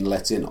not been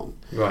let in on.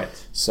 Right.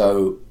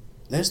 So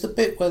there's the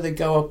bit where they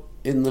go up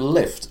in the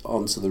lift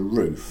onto the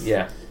roof.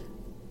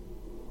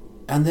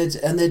 And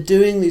they're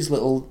doing these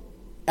little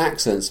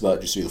accents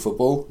about, did you see the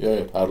football?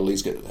 How do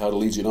Leeds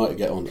United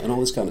get on? And all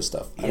this kind of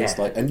stuff. And it's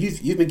like, and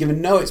you've been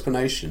given no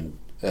explanation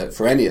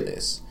for any of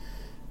this.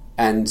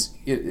 And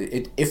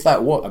if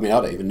that was, I mean,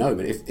 I don't even know,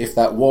 but if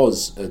that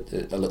was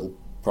a little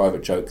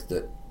private joke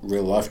that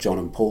real life John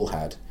and Paul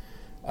had,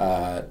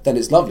 then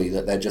it's lovely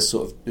that they're just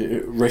sort of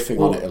riffing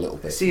on it a little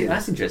bit. See,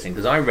 that's interesting,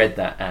 because I read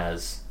that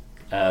as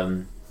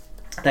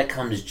that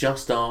comes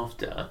just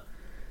after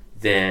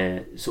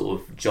they're sort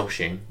of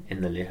joshing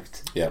in the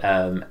lift,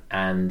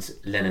 and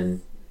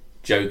Lennon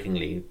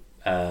jokingly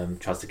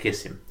tries to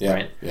kiss him,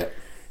 right?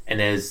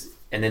 And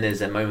then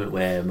there's a moment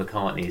where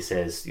McCartney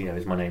says,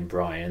 "Is my name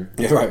Brian?"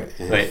 Right.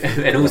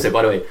 And also,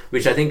 by the way,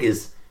 which I think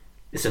is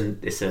it's an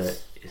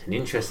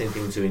interesting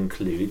thing to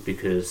include,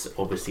 because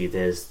obviously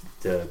there's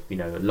the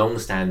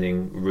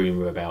long-standing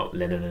rumor about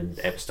Lennon and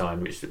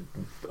Epstein, which,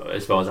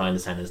 as far as I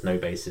understand, has no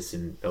basis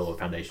or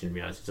foundation in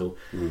reality at all.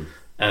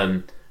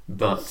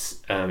 But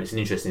it's an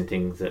interesting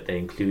thing that they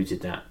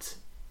included that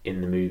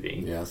in the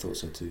movie. Yeah, I thought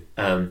so too.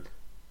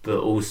 But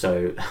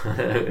also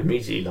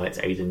immediately liked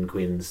Aidan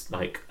Quinn's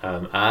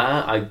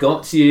I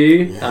got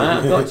you,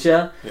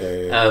 gotcha.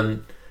 Yeah.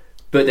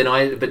 But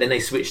then they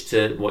switched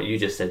to what you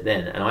just said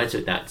then, and I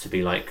took that to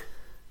be like,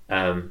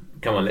 come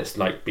on, let's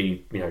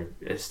be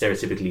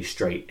stereotypically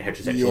straight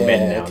heterosexual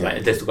men now. Okay.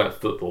 Like, let's talk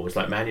about football. It's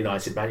like Man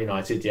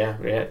United,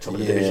 yeah, top of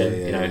the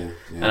division,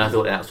 And I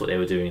thought that's what they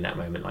were doing in that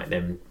moment, like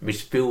them,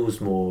 which feels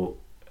more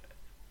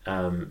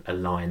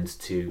aligned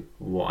to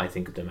what I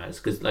think of them as,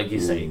 because like you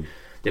say,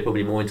 they're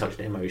probably more in touch with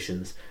their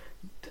emotions.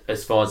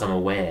 As far as I'm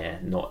aware,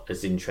 not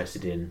as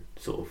interested in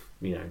sort of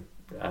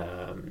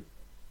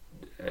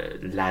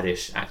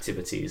laddish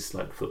activities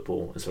like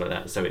football and stuff like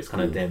that. So it's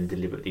kind of them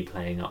deliberately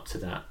playing up to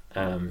that.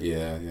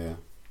 Yeah.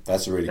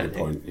 That's a really good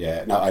point.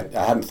 Yeah, no, I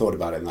hadn't thought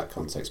about it in that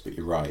context, but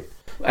you're right.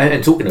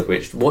 And talking of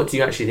which, what do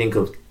you actually think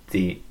of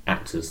the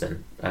actors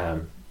then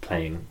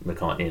playing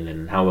McCartney and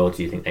Lennon? How well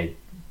do you think they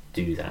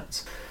do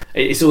that?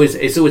 It's always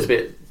a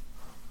bit.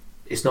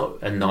 It's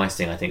not a nice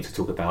thing, I think, to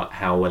talk about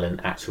how well an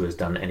actor has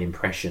done an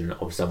impression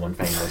of someone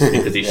famous,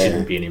 because it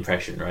shouldn't be an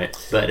impression, right?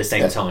 But at the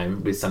same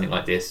time, with something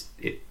like this,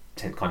 it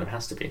kind of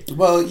has to be.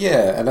 Well,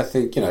 yeah, and I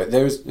think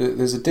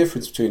there's a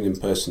difference between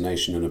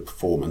impersonation and a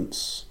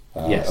performance,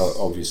 yes,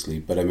 obviously.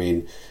 But I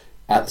mean,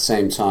 at the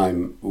same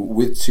time,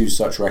 with two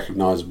such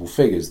recognisable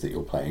figures that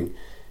you're playing,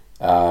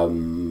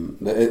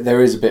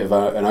 there is a bit of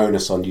an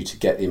onus on you to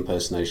get the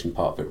impersonation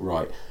part of it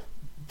right.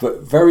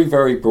 But very,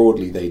 very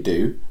broadly, they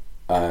do.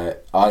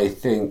 I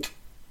think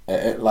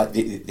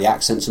the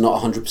accents are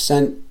not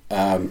 100%.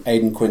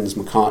 Aidan Quinn's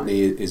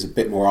McCartney is a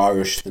bit more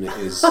Irish than it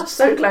is. I'm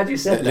so glad you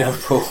said that,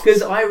 Liverpool,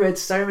 because I read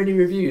so many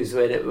reviews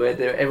where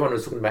everyone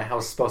was talking about how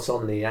spot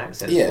on the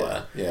accents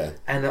were. Yeah.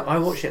 And I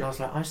watched it and I was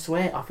like, I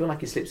swear, I feel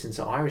like he slips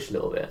into Irish a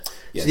little bit.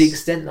 Yes. To the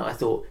extent that I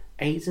thought,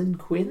 Aidan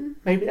Quinn,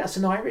 maybe that's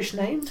an Irish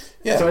name.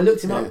 Yeah. So I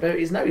looked him up, but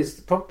he's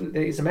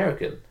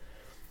American.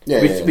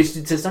 Yeah, which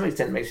to some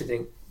extent makes you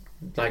think,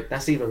 like,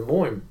 that's even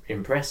more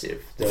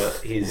impressive that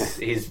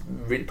he's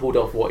pulled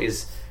off what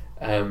is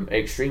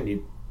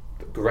extremely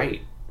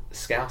great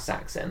Scouse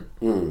accent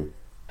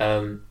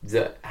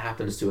that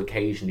happens to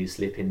occasionally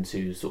slip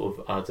into sort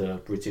of other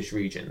British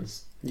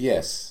regions.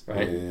 Yes,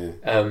 right. Yeah.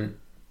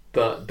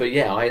 But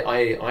yeah,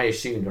 I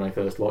assumed when I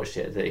first watched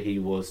it that he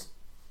was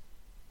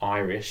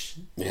Irish.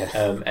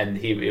 Yeah. And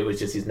it was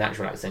just his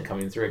natural accent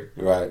coming through.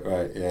 Right.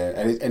 Yeah,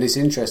 and it's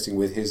interesting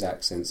with his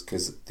accents,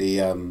 because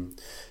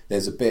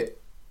there's a bit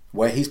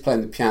where he's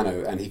playing the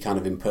piano and he kind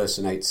of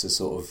impersonates a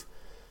sort of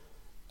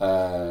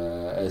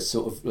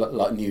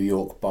like New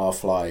York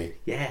barfly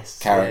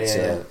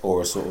character,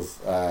 or a sort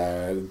of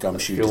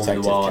gumshoe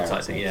detective character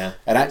type thing, yeah.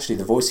 And actually,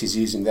 the voice he's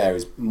using there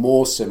is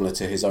more similar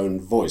to his own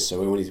voice.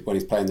 So when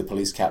he's playing the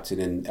police captain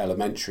in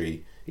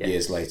Elementary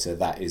years later,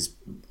 that is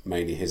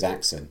mainly his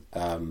accent.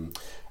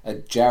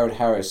 Jared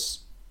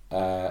Harris,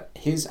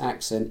 his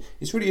accent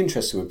is really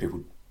interesting when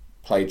people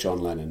play John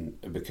Lennon,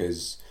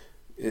 because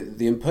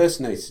the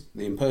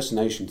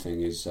impersonation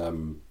thing is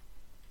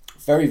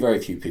very, very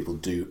few people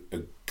do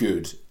a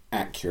good,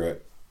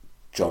 accurate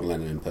John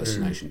Lennon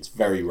impersonation. It's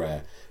very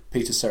rare.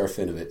 Peter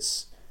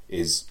Serafinovich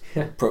is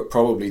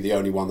probably the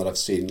only one that I've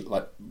seen,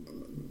 like,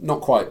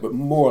 not quite, but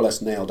more or less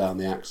nail down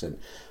the accent.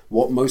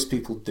 What most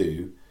people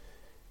do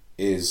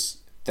is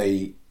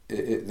they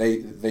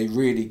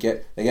really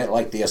get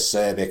like the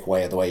acerbic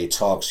way of the way he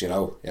talks, and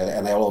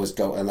they'll always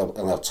go and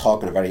they'll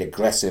talk in a very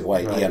aggressive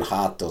way. Right. Ian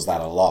Hart does that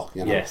a lot,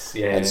 Yes,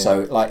 yeah. And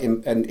so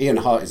and Ian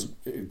Hart is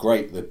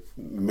great the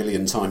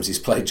million times he's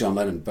played John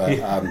Lennon, but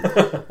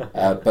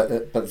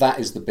but that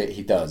is the bit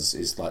he does,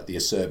 is like the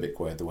acerbic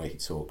way of the way he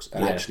talks.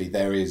 And actually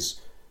there is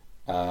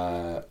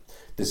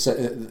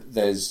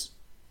there's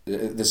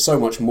so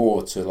much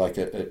more to like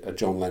a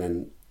John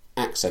Lennon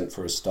accent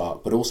for a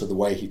start, but also the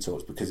way he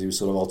talks, because he was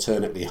sort of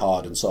alternately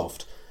hard and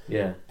soft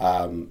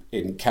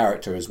in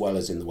character as well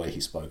as in the way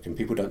he spoke, and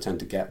people don't tend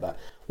to get that.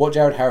 What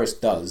Jared Harris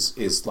does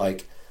is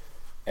like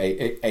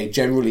a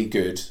generally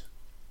good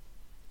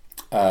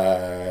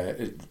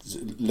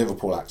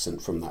Liverpool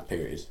accent from that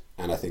period,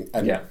 and I think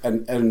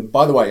and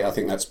by the way, I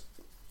think that's,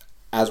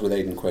 as with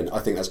Aidan Quinn, I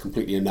think that's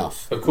completely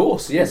enough. Of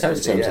course, yes, in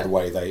terms of the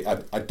way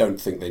I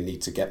don't think they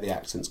need to get the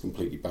accents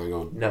completely bang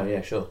on. No,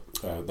 yeah, sure.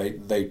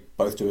 They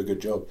both do a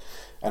good job,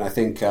 and I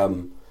think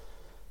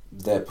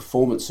their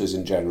performances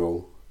in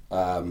general,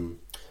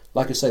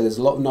 like I say, there's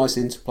a lot of nice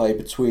interplay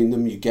between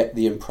them. You get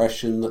the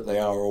impression that they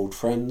are old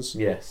friends.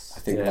 Yes, I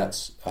think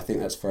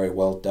that's very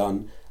well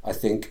done. I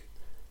think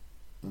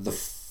the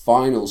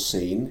final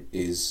scene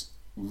is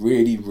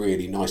really,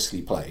 really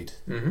nicely played.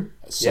 Mm-hmm.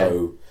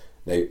 So.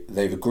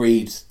 They've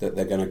agreed that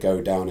they're going to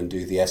go down and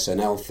do the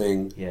SNL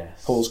thing.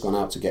 Yes. Paul's gone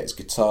out to get his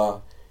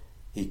guitar.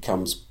 He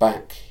comes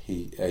back.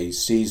 He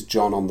sees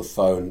John on the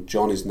phone.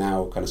 John is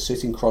now kind of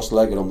sitting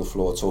cross-legged on the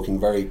floor, talking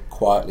very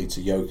quietly to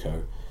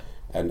Yoko.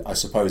 And I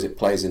suppose it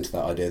plays into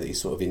that idea that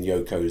he's sort of in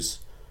Yoko's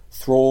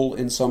thrall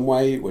in some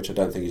way, which I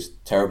don't think is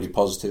terribly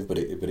positive, but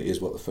it is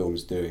what the film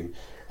is doing.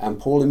 And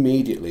Paul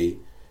immediately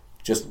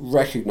just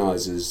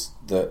recognises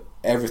that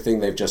everything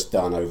they've just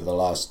done over the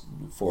last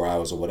 4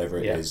 hours or whatever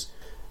it is,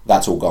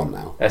 that's all gone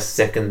now. A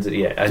second,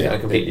 I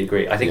completely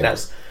agree. I think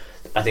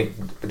I think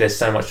there's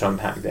so much to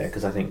unpack there,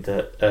 because I think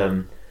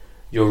that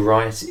you're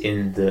right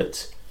in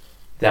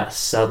that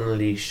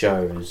suddenly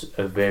shows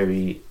a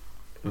very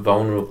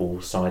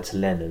vulnerable side to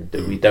Lennon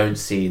that we don't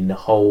see in the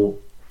whole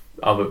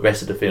other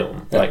rest of the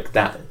film. Like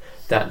that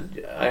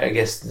I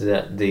guess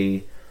that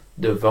the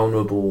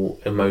vulnerable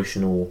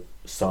emotional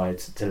side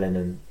to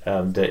Lennon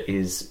that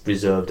is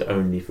reserved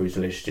only for his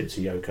relationship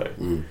to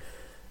Yoko.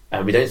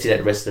 We don't see that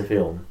in the rest of the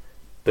film,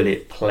 but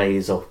it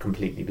plays off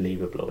completely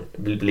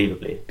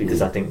believably,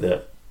 because I think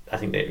that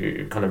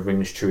it kind of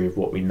rings true of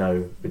what we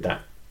know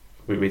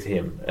with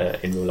him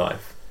in real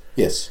life.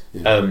 Yes.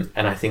 And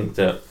I think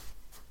that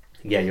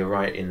you're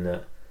right in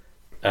that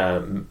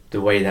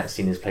the way that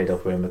scene is played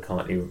off, where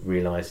McCartney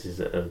realises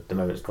that the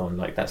moment's gone,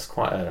 like that's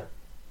quite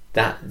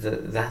that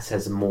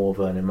has more of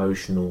an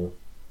emotional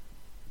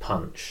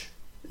punch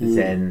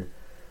than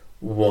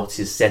what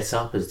is set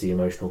up as the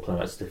emotional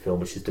climax of the film,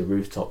 which is the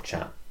rooftop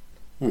chat,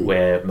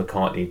 where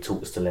McCartney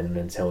talks to Lennon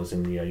and tells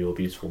him, you're a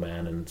beautiful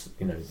man, and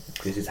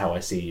this is how I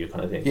see you,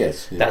 kind of thing.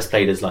 Yes, that's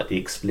played as like the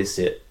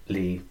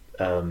explicitly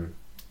the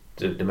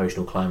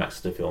emotional climax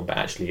of the film, but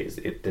actually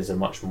there's a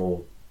much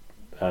more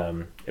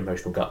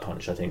emotional gut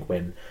punch, I think,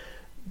 when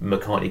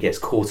McCartney gets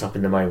caught up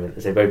in the moment,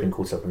 as they've both been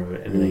caught up in the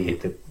moment, and then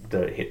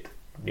they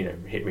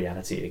hit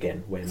reality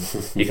again when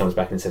he comes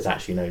back and says,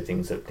 actually no,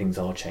 things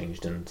are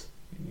changed, and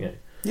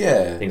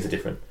things are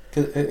different.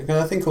 Because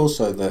I think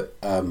also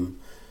that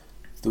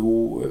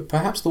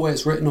perhaps the way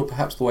it's written, or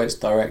perhaps the way it's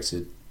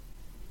directed,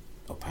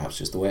 or perhaps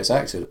just the way it's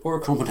acted, or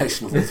a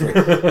combination of all three.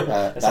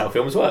 That's how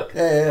films work.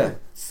 Yeah.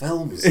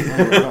 Films.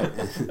 Right.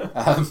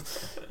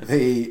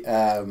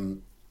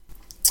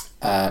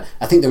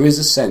 I think there is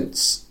a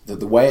sense that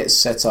the way it's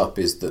set up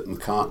is that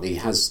McCartney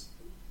has...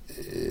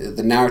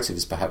 the narrative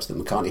is perhaps that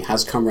McCartney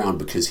has come around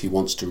because he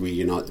wants to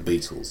reunite the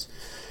Beatles.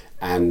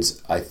 And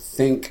I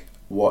think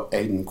what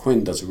Aidan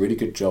Quinn does a really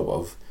good job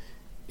of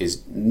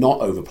is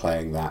not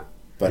overplaying that,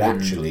 but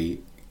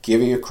actually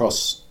giving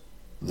across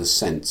the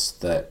sense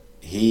that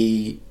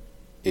he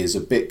is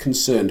a bit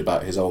concerned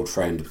about his old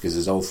friend, because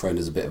his old friend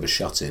is a bit of a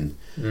shut-in,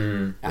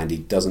 and he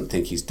doesn't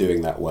think he's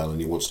doing that well,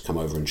 and he wants to come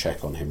over and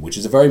check on him, which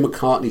is a very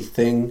McCartney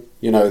thing,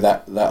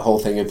 that whole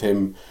thing of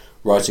him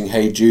writing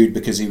Hey Jude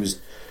because he was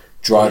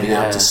driving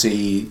out to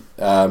see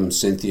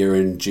Cynthia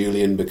and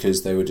Julian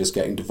because they were just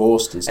getting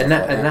divorced and stuff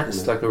like that. And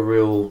that's like a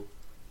real...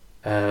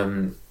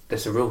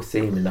 there's a real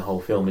theme in the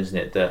whole film, isn't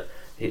it? That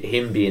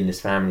him being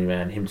this family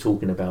man, him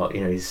talking about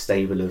his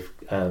stable of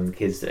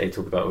kids that they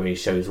talk about, where he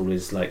shows all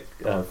his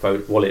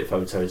wallet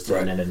photos to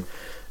Lennon,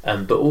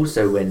 but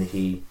also when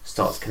he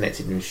starts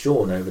connecting with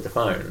Sean over the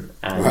phone,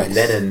 and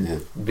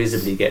Lennon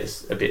visibly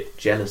gets a bit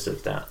jealous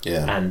of that,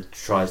 and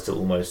tries to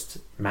almost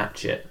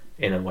match it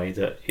in a way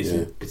that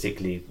isn't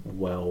particularly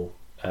well,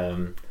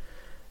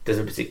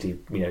 doesn't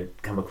particularly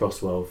come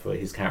across well for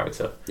his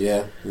character.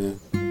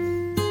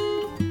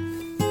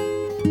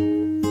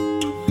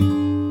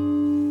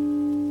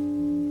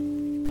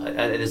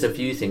 There's a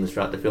few things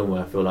throughout the film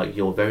where I feel like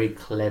you're very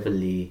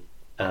cleverly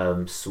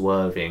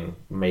swerving,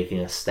 making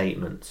a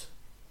statement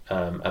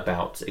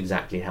about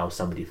exactly how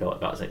somebody felt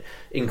about something,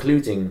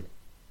 including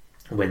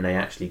when they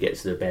actually get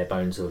to the bare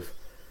bones of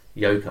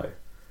Yoko.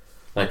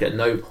 Like, at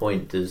no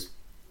point does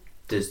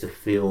the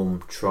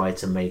film try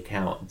to make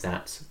out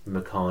that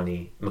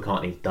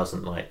McCartney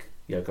doesn't like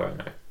Yoko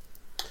Ono.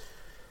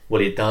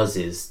 What it does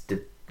is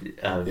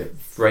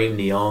frame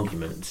the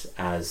argument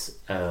as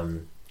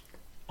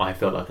I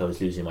felt like I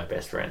was losing my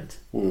best friend.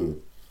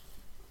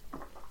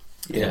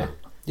 Yeah,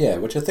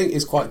 which I think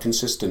is quite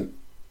consistent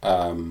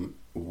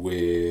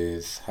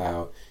with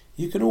how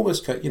you can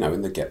almost,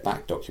 in the Get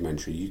Back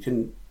documentary, you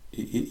can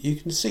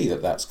see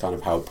that that's kind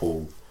of how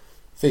Paul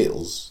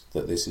feels,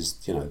 that this is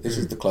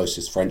the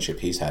closest friendship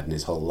he's had in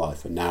his whole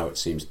life, and now it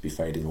seems to be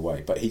fading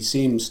away. But he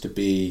seems to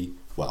be,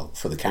 well,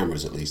 for the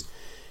cameras at least,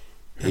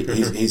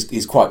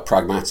 he's quite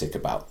pragmatic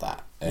about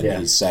that, and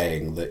he's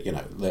saying that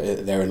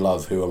they're in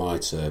love. Who am I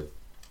to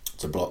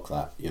block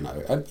that?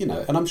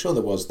 And I'm sure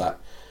there was a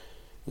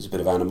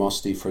bit of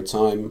animosity for a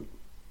time.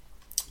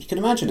 You can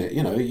imagine it.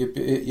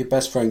 Your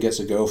best friend gets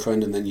a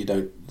girlfriend, and then you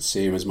don't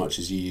see him as much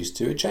as you used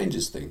to. It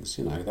changes things.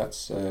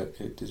 That's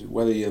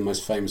whether you're the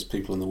most famous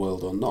people in the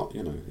world or not.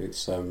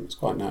 It's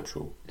quite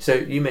natural. So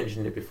you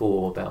mentioned it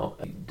before about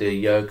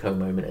the Yoko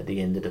moment at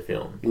the end of the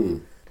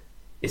film.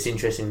 It's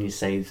interesting you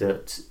say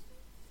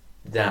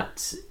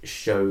that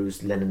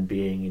shows Lennon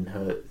being in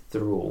her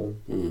thrall.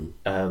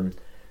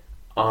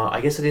 I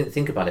guess I didn't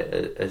think about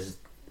it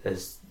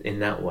as in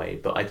that way,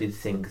 but I did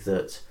think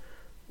that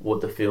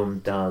what the film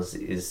does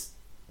is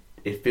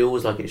it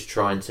feels like it's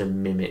trying to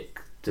mimic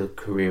the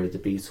career of the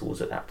Beatles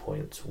at that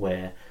point,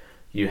 where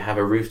you have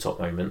a rooftop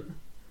moment,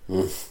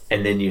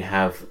 and then you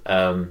have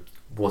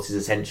what is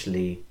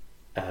essentially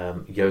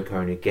Yoko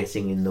Ono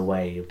getting in the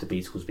way of the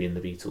Beatles being the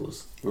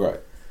Beatles.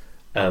 Right.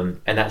 And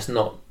that's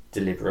not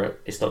deliberate.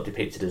 It's not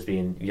depicted as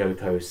being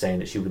Yoko saying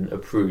that she wouldn't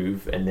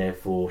approve and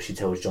therefore she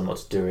tells John not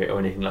to do it or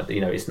anything like that.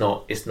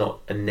 It's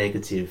not a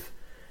negative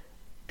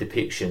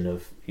depiction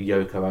of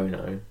Yoko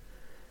Ono.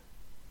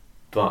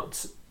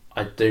 But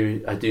I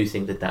do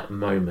think that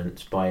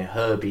moment, by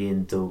her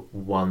being the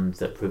one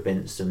that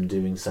prevents them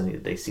doing something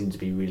that they seem to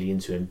be really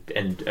into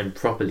and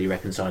properly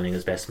reconciling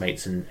as best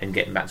mates and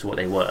getting back to what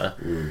they were,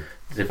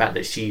 the fact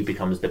that she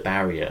becomes the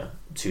barrier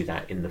to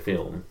that in the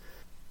film,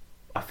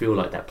 I feel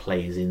like that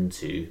plays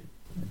into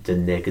the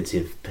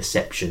negative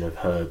perception of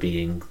her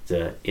being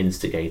the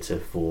instigator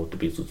for the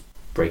Beatles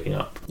breaking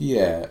up.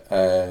 Yeah,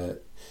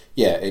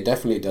 it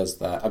definitely does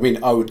that. I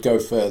mean, I would go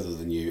further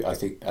than you. I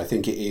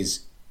think it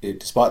is,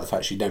 despite the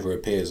fact she never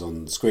appears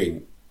on the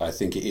screen, I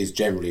think it is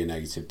generally a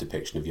negative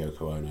depiction of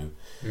Yoko Ono,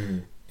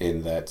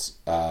 in that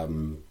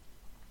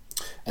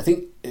I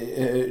think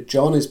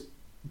John is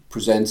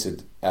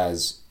presented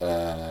as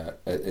a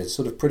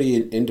sort of pretty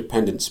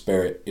independent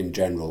spirit in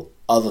general,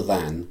 other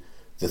than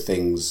the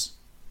things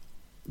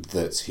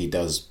that he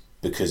does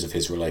because of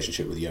his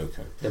relationship with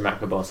Yoko. The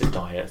macrobiotic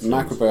diet.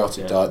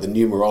 Diet, the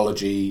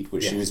numerology,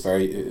 which she was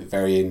very,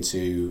 very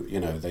into.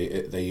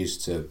 They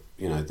used to,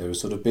 there were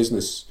sort of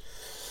business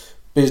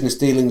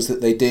dealings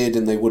that they did,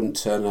 and they wouldn't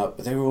turn up.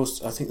 But they were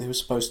also, I think they were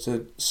supposed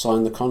to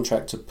sign the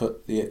contract to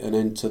put an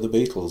end to the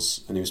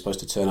Beatles, and he was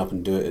supposed to turn up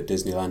and do it at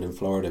Disneyland in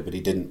Florida, but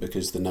he didn't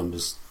because the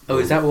numbers. Oh,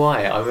 is that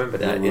why? I remember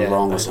that. Were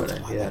wrong or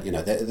something like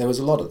that. There was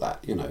a lot of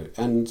that.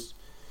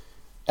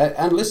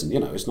 And listen,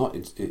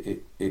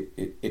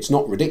 it's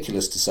not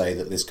ridiculous to say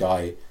that this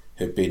guy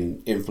had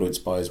been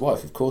influenced by his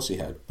wife. Of course he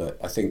had, but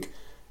I think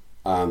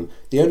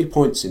the only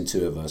points in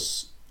Two of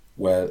Us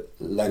where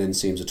Lennon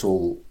seems at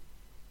all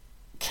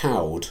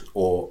cowed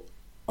or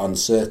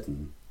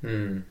uncertain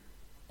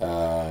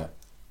are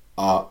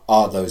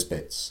those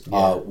bits.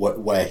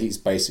 Where he's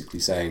basically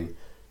saying,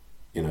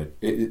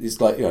 it's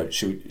like,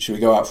 should we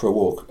go out for a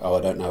walk? Oh,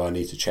 I don't know. I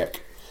need to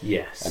check.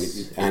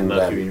 Yes, and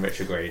Mercury in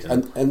retrograde,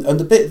 and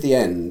the bit at the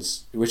end,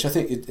 which I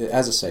think,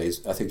 as I say,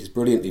 is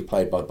brilliantly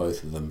played by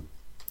both of them.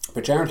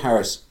 But Jared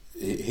Harris,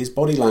 his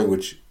body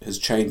language has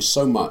changed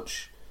so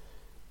much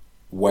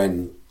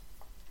when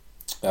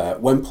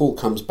Paul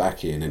comes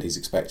back in and he's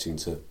expecting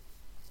to,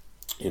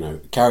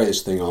 carry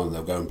this thing on.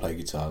 They'll go and play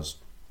guitars,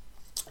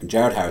 and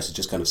Jared Harris is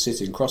just kind of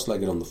sitting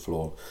cross-legged on the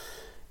floor,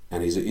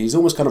 and he's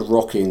almost kind of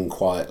rocking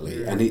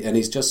quietly, and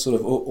he's just sort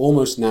of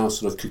almost now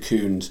sort of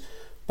cocooned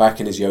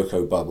back in his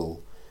Yoko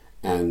bubble,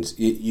 and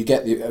you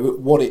get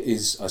what it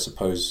is, I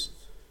suppose,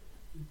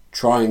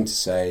 trying to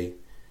say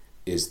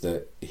is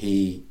that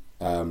he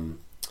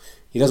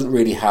doesn't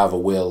really have a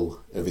will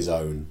of his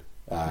own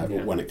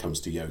when it comes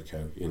to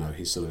Yoko.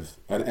 He's sort of,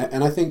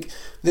 and I think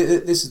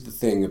this is the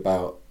thing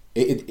about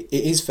it.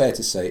 It is fair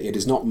to say it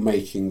is not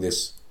making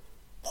this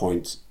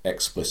point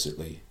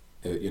explicitly.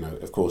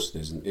 Of course it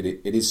isn't.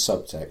 It is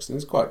subtext, and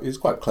it's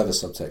quite clever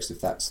subtext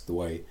if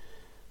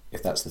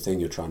that's the thing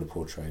you're trying to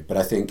portray. But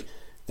I think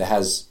there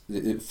has,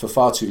 for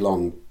far too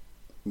long,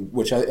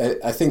 which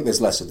I think there's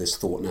less of this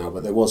thought now,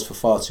 but there was for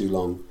far too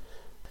long,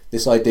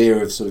 this idea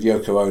of sort of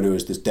Yoko Ono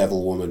as this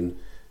devil woman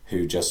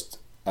who just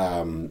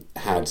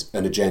had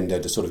an agenda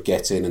to sort of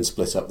get in and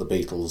split up the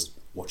Beatles.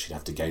 What she'd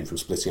have to gain from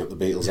splitting up the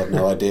Beatles, I've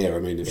no idea. I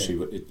mean, if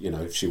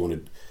she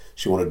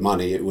wanted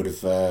money, it would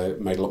have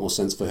made a lot more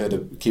sense for her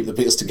to keep the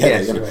Beatles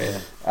together.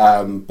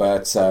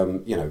 Yes,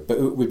 right,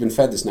 But we've been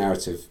fed this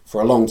narrative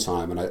for a long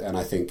time, and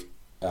I think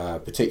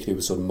particularly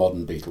with sort of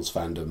modern Beatles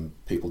fandom,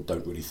 people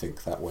don't really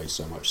think that way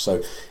so much.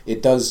 So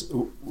it does.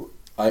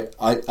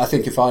 I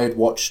think if I had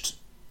watched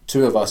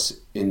Two of Us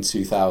in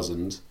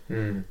 2000,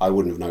 I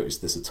wouldn't have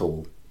noticed this at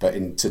all. But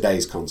in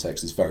today's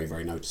context, it's very,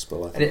 very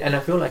noticeable. I think. And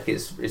I feel like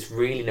it's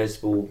really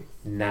noticeable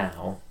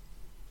now,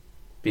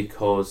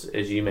 because,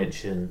 as you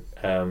mentioned,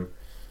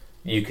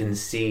 you can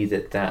see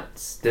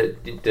that's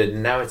the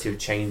narrative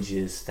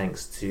changes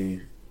thanks to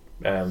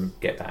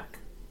Get Back,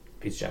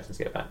 Peter Jackson's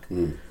Get Back.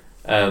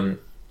 And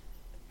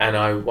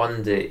I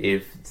wonder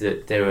if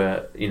there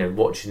are,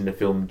 watching the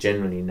film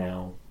generally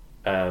now,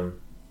 the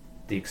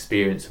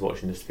experience of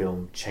watching this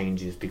film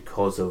changes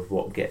because of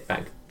what Get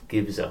Back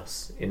gives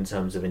us in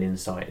terms of an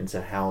insight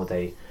into how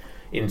they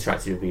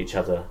interacted with each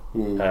other,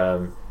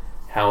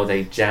 how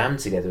they jam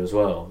together as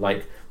well.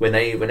 Like when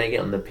they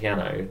get on the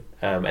piano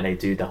and they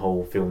do the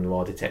whole film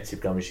noir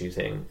detective gum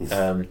shooting,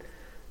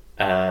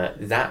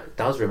 that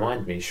does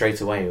remind me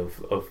straight away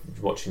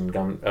of watching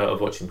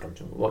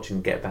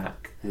Get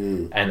Back,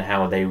 and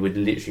how they would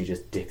literally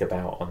just dick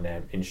about on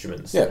their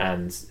instruments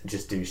and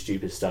just do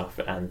stupid stuff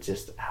and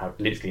just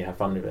literally have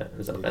fun with it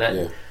and stuff.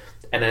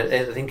 And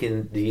I think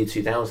in the year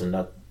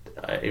 2000,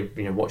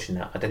 watching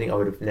that, I don't think I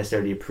would have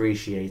necessarily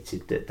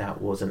appreciated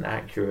that was an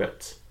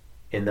accurate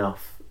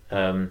enough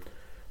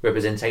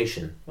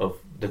representation of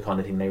the kind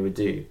of thing they would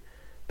do.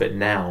 But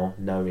now,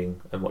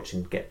 knowing and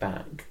watching Get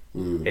Back,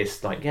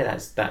 it's like,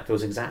 that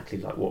feels exactly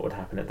like what would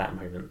happen at that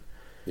moment.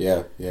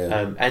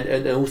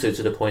 And also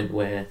to the point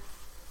where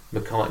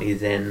McCartney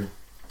then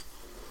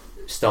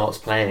starts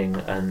playing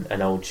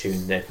an old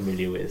tune they're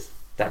familiar with.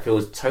 That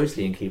feels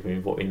totally in keeping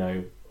with what we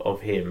know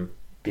of him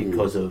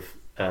because of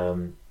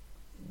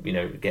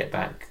Get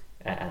Back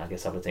and I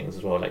guess other things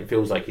as well. Like, it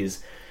feels like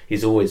he's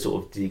always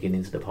sort of digging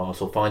into the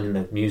past or finding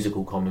a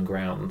musical common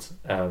ground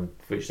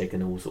which they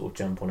can all sort of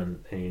jump on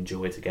and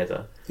enjoy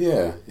together.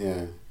 Yeah,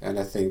 and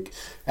I think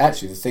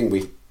actually the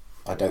thing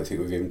I don't think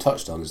we've even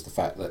touched on is the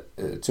fact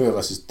that Two of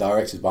Us is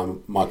directed by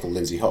Michael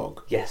Lindsay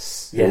Hogg.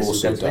 Yes, we're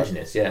going to mention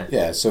this.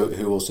 Yeah, so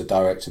who also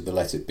directed the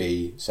Let It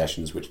Be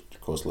sessions, which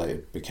of course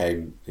later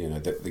became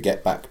the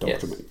Get Back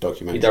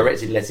documentary. He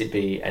directed Let It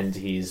Be, and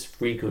he's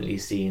frequently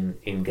seen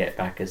in Get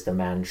Back as the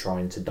man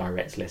trying to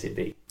direct Let It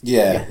Be.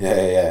 Yeah,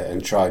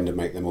 and trying to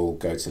make them all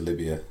go to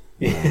Libya.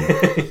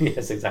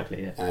 Yes,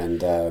 exactly. Yeah,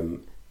 and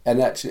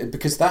actually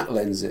because that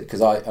lends it,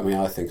 because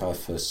I think I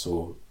first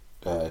saw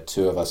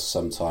Two of Us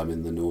sometime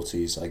in the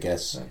noughties, I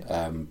guess.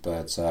 Right.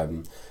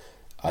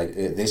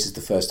 This is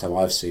the first time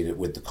I've seen it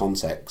with the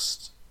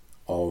context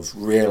of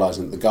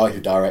realising that the guy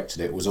who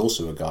directed it was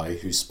also a guy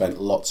who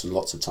spent lots and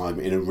lots of time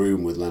in a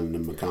room with Lennon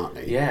and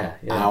McCartney. Yeah.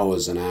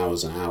 Hours and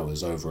hours and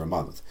hours over a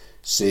month,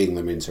 seeing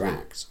them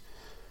interact.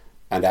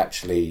 And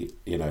actually,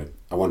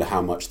 I wonder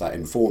how much that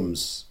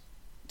informs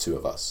Two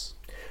of Us.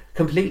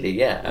 Completely,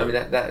 yeah. I mean,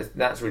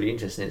 that's really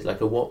interesting. It's like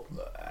to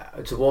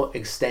what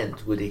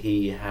extent would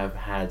he have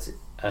had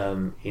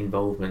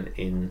involvement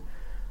in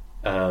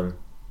how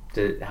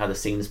the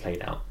scenes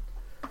played out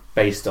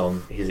based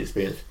on his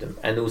experience with them?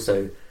 And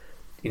also,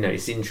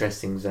 it's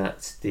interesting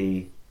that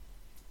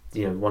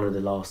one of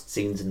the last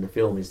scenes in the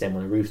film is them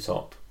on a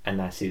rooftop, and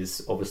that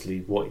is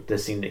obviously the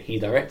scene that he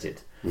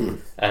directed.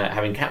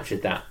 Having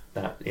captured that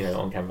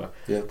on camera.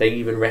 Yeah. They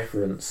even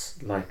reference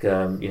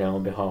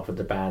on behalf of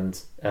the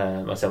band,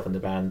 myself and the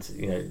band,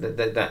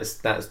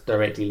 that's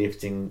directly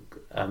lifting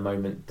a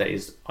moment that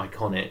is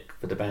iconic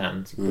for the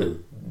band, but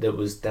that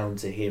was down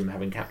to him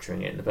having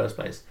capturing it in the first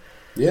place.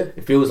 Yeah,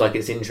 it feels like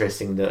it's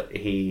interesting that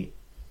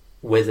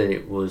whether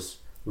it was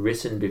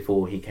written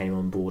before he came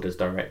on board as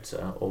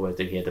director or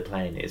whether he had a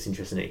play in it, it's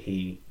interesting that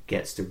he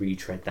gets to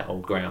retread that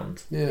old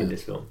ground in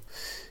this film.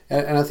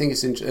 And I think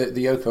it's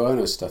the Yoko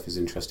Ono stuff is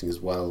interesting as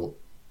well,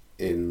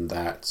 in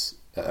that,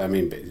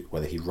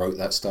 whether he wrote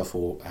that stuff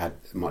or had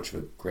much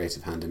of a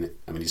creative hand in it.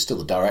 I mean, he's still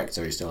the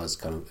director, he still has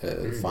kind of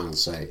final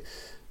say.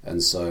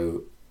 And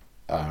so,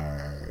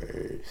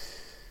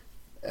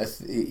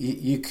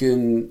 you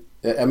can...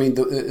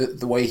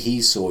 the way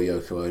he saw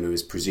Yoko Ono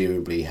is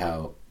presumably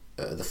how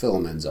the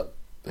film ends up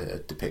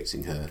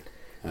depicting her.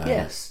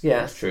 Yes,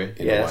 that's true.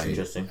 Yeah, that's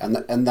interesting.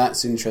 And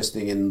that's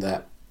interesting in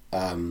that...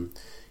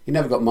 you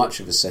never got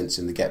much of a sense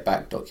in the Get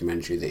Back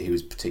documentary that he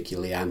was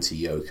particularly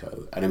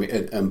anti-Yoko.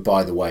 And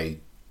by the way,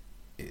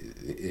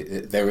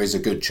 there is a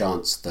good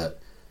chance that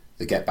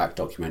the Get Back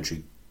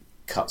documentary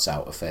cuts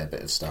out a fair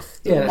bit of stuff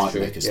that might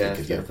make us think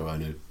of Yoko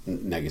Ono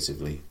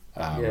negatively.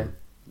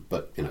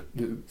 But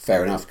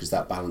fair enough, because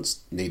that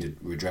balance needed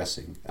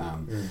redressing.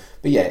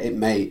 But yeah, it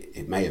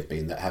may have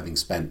been that having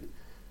spent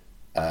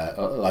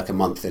like a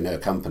month in her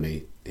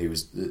company, he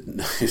was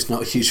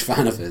not a huge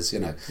fan of hers,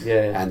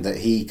 and that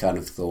he kind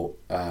of thought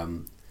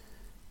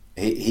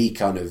he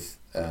kind of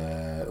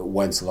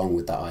went along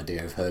with that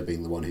idea of her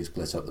being the one who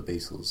split up the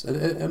Beatles.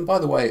 And by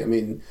the way, I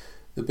mean,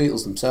 the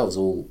Beatles themselves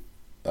all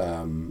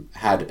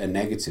had a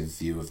negative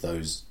view of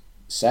those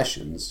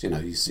sessions.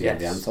 You see in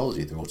the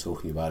anthology, they're all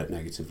talking about it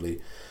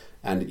negatively,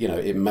 and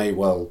it may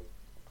well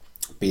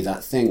be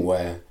that thing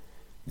where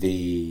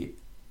the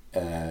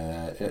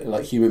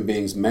like human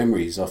beings'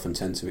 memories often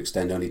tend to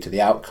extend only to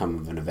the outcome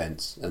of an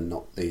event and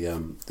not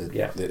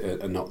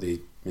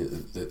the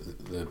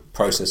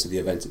process of the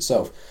event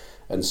itself.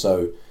 And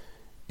so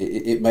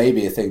it may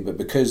be a thing, but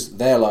because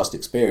their last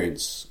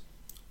experience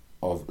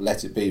of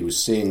Let It Be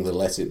was seeing the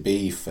Let It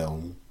Be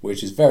film,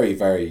 which is very,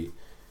 very,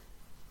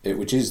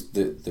 which is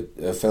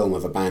a film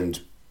of a band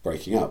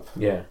breaking up.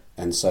 Yeah.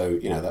 And so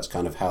that's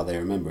kind of how they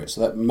remember it.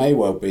 So that may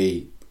well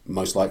be,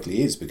 most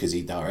likely is because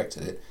he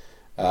directed it.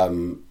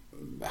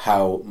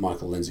 How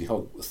Michael Lindsay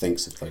Hogg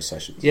thinks of those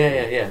sessions. Yeah,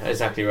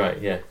 exactly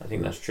right. Yeah, I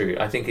think that's true.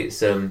 I think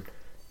it's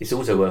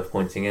also worth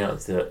pointing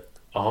out that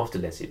after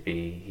Let It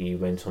Be, he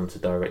went on to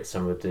direct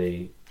some of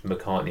the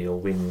McCartney or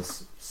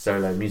Wings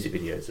solo music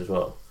videos as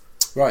well.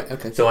 Right.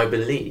 Okay. So I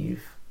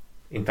believe,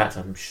 in fact,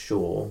 I'm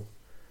sure,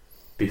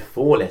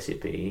 before Let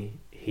It Be,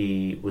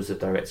 he was the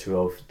director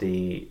of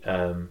the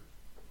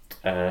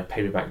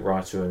Paperback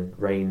Writer and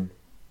Rain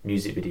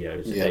music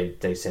videos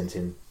that they sent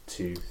in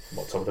to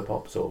Top of the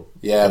Pops or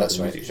that's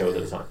the music shows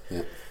at the time.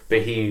 Yeah.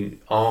 But he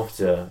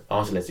after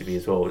Let It Be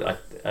as well,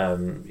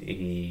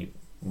 he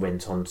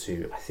went on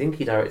to, I think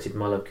he directed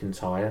My Love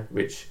Kintyre,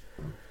 which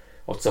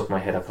off the top of my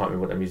head I can't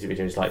remember what the music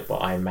video is like, but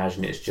I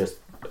imagine it's just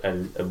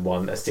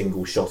a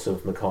single shot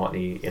of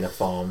McCartney in a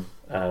farm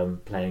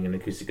playing an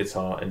acoustic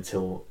guitar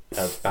until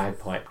a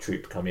bagpipe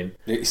troupe come in.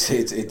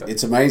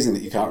 It's amazing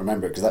that you can't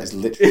remember it, because that is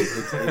literally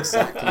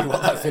exactly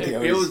what that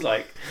video is.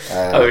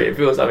 It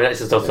feels like that's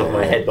just off the top of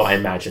my head, but I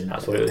imagine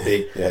that's what it would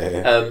be.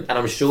 And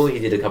I'm sure he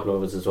did a couple of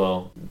others as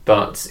well.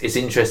 But it's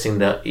interesting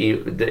that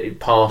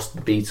past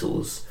the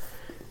Beatles,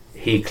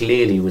 he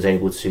clearly was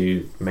able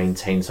to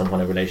maintain some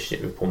kind of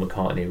relationship with Paul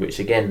McCartney, which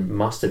again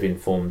must have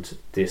informed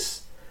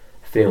this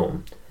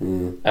film.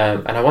 And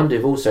I wonder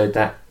if also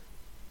that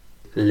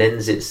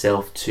lends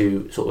itself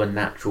to sort of a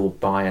natural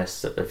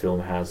bias that the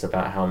film has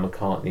about how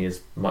McCartney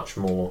is much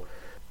more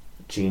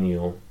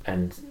genial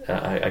and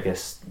I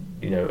guess,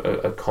 you know,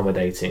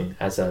 accommodating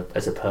as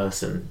a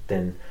person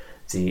than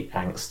the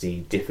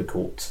angsty,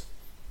 difficult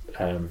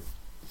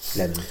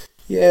Lennon.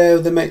 Yeah,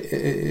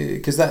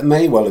 because that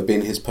may well have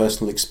been his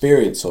personal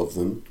experience of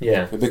them.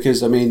 Yeah.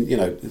 Because, I mean, you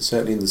know,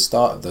 certainly in the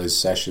start of those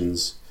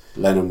sessions,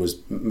 Lennon was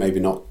maybe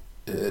not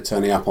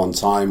turning up on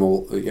time,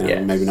 or, you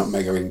know, maybe not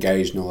mega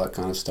engaged and all that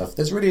kind of stuff.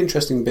 There's a really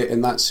interesting bit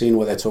in that scene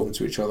where they're talking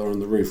to each other on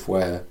the roof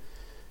where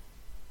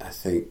I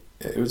think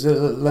it was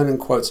Lennon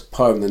quotes a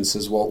poem and then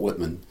says Walt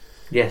Whitman.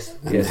 Yes.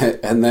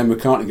 And then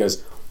McCartney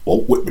goes,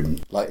 Walt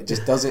Whitman. Like, it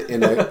just does it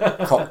in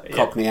a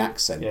Cockney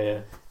accent.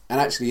 Yeah. And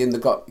actually, in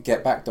the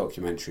Get Back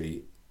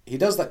documentary, he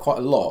does that quite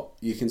a lot.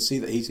 You can see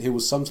that he will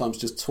sometimes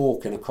just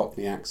talk in a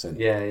Cockney accent.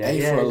 For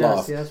a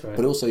laugh. Yeah, that's right.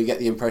 But also, you get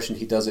the impression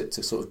he does it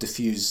to sort of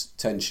diffuse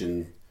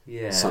tension.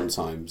 Yeah.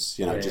 Sometimes,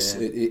 you know,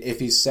 if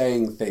he's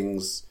saying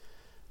things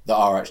that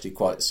are actually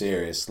quite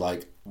serious,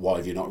 like, why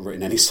have you not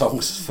written any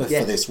songs for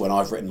this when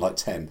I've written like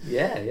 10?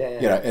 Yeah.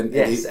 You know, and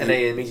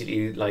they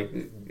immediately like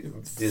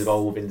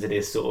dissolve into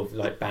this sort of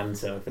like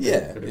banter. For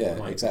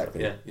the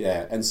exactly.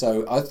 Yeah, and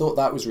so I thought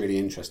that was really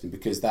interesting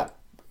because that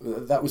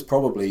was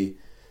probably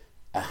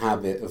a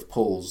habit of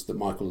Paul's that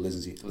Michael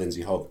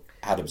Lindsay Hogg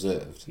had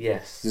observed.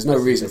 Yes, there's no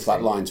reason for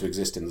that line to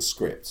exist in the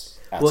script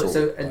at all.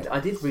 And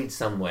I did read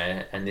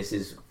somewhere, and this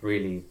is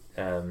really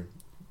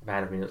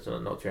bad of me not to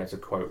be able to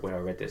quote where I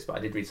read this, but I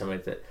did read somewhere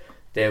that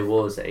there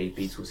was a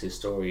Beatles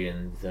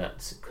historian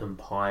that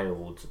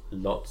compiled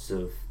lots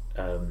of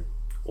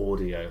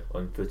audio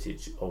and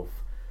footage of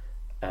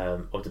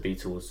the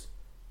Beatles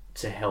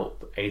to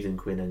help Aidan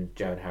Quinn and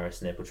Joan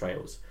Harris in their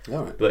portrayals.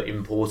 Right. But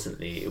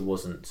importantly, it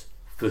wasn't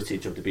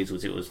footage of the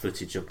Beatles; it was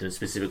footage of them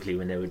specifically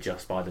when they were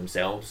just by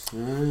themselves.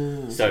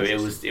 So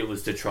it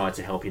was to try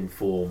to help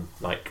inform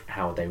like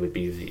how they would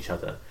be with each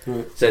other.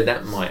 Right. So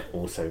that might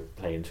also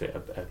play into it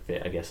a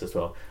bit, I guess, as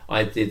well.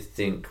 I did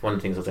think one of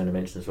the things I was going to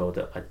mention as well,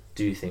 that I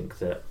do think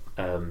that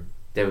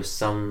there were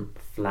some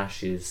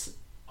flashes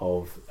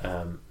of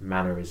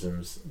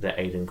mannerisms that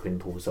Aidan Quinn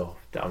pulls off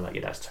that I'm like,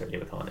 yeah, that's totally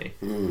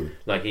McCartney.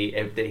 Like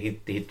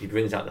he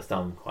brings out the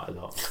thumb quite a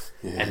lot,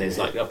 and there's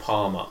like a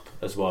palm up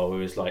as well,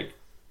 where it's like,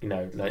 you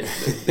know, like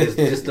there's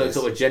just like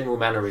sort of general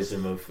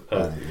mannerism of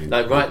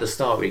like right at the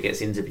start where he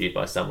gets interviewed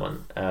by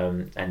someone,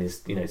 and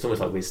is, you know, it's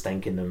almost like we're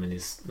stanking them, and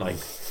is like,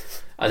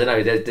 I don't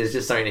know, there's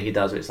just something that he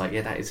does where it's like,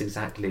 yeah, that is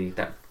exactly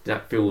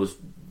that feels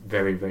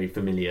very, very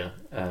familiar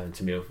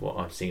to me of what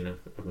I've seen of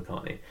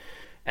McCartney.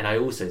 And I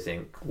also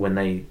think when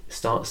they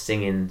start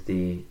singing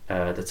the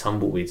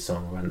Tumbleweed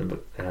song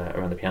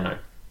around the piano,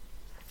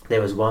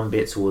 there was one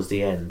bit towards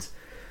the end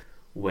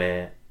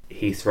where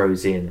he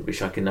throws in,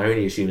 which I can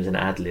only assume is an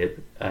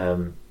ad-lib,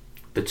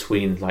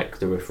 between like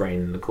the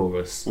refrain and the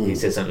chorus. He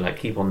says something like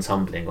 "keep on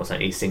tumbling" or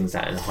something. He sings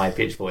that in a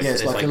high-pitched voice. Yeah,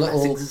 it's like a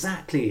little... That's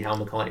exactly how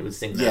McCartney would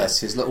sing that. Yes,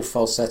 his little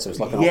falsetto. It's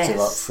like an octave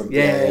up from...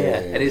 Yeah.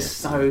 And it's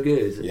so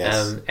good.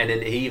 Yes. And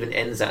then he even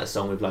ends that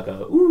song with like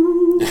a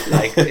ooh,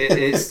 like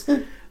it's...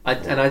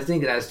 I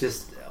think that's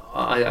just...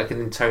 I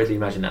can totally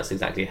imagine that's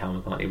exactly how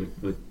McCartney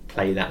would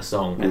play that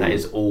song, and that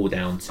is all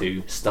down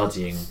to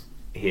studying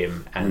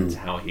him and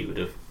how he would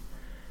have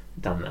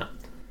done that.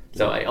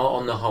 So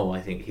on the whole,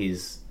 I think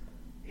his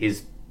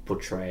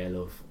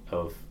portrayal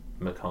of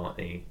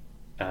McCartney,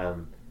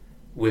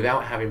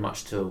 without having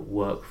much to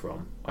work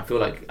from, I feel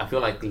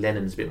like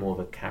Lennon's a bit more of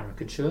a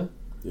caricature.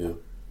 Yeah.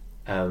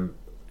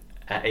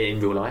 In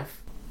real life.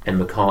 And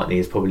McCartney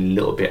is probably a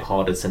little bit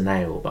harder to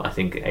nail, but I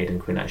think Aidan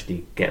Quinn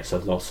actually gets a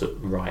lot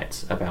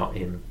right about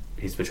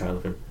his portrayal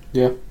of him.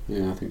 Yeah,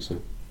 I think so.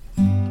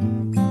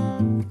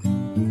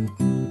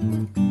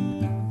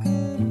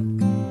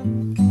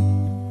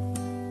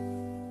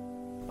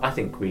 I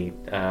think we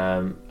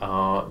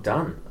are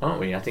done, aren't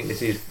we? I think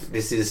this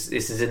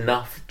is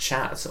enough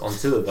chat on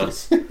two of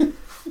us.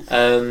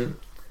 I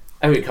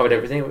think we covered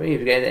everything. Have you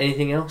got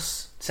anything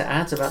else to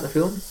add about the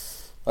film?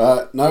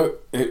 No,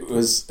 it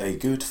was a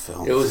good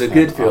film. It was a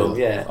good film,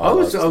 yeah. I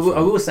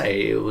will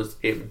say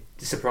it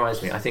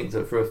surprised me. I think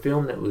that for a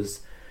film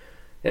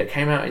that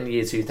came out in the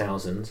year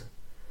 2000,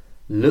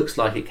 looks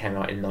like it came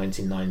out in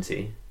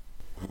 1990.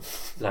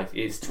 Like,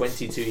 it's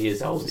 22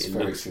 years old. It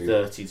looks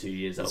 32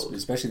 years old.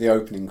 Especially the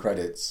opening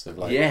credits of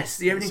like... Yes,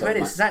 the opening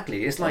credits,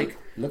 exactly. It's like...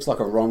 It looks like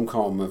a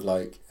rom-com of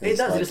like... It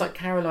does. It's like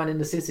Caroline in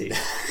the City.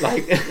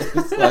 Like...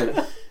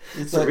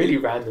 It's a really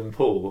random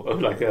pull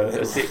of like a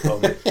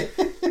sitcom.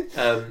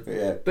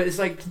 But it's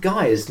like,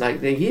 guys,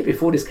 like the year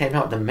before this came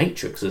out, The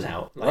Matrix was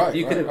out. Like,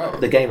 you could have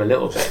upped the game a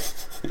little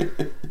bit.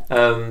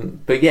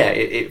 But yeah,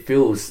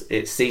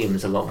 it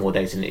seems a lot more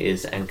dated than it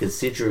is, and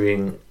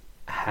considering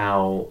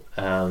how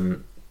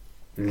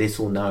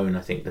little known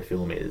I think the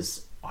film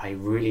is, I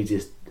really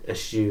just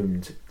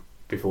assumed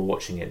before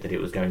watching it that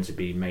it was going to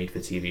be made for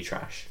TV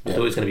trash. I thought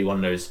it was going to be one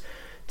of those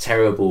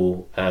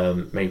terrible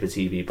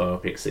made-for-TV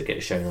biopics that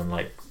get shown on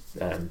like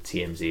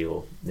TMZ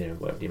or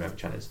whatever the American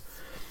channel is.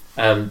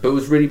 But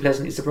was really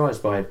pleasantly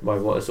surprised by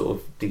what a sort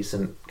of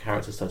decent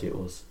character study it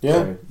was. Yeah,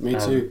 so, me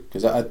too.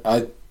 Because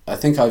I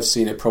think I've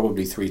seen it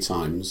probably 3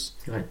 times,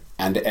 right.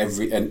 and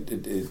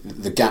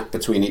the gap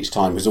between each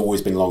time has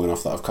always been long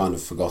enough that I've kind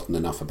of forgotten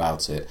enough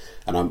about it,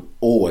 and I'm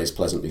always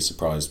pleasantly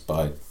surprised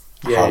by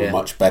how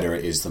much better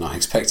it is than I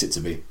expect it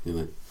to be.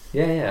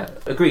 Yeah,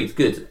 agreed.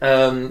 Good.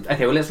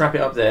 Okay, well, let's wrap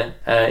it up there.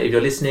 If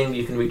you're listening,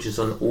 you can reach us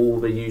on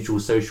all the usual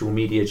social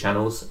media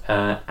channels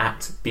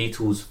at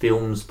Beatles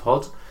Films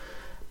Pod.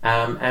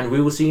 And we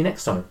will see you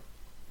next time.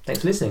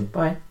 Thanks for listening.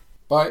 Bye.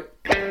 Bye.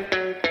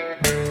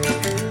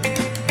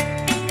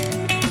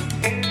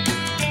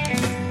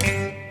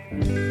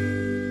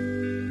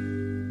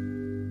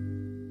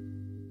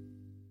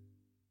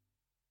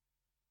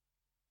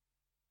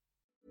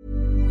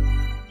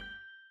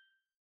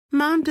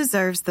 Mom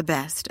deserves the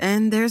best,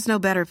 and there's no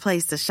better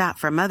place to shop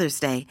for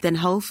Mother's Day than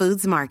Whole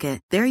Foods Market.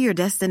 They're your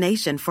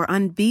destination for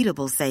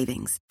unbeatable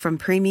savings, from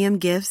premium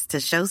gifts to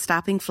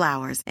show-stopping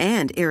flowers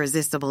and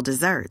irresistible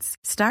desserts.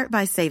 Start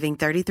by saving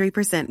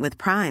 33% with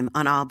Prime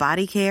on all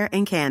body care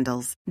and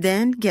candles.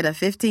 Then get a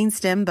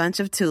 15-stem bunch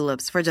of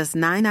tulips for just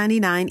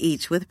 $9.99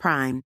 each with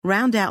Prime.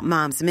 Round out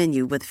Mom's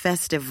menu with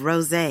festive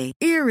rosé,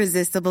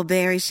 irresistible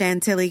berry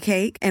chantilly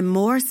cake, and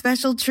more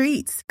special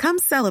treats. Come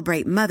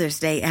celebrate Mother's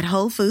Day at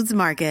Whole Foods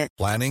Market.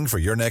 Planning for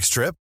your next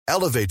trip?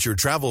 Elevate your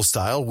travel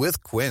style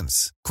with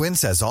Quince.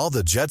 Quince has all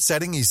the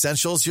jet-setting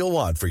essentials you'll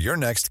want for your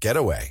next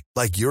getaway,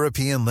 like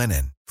European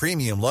linen,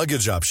 premium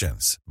luggage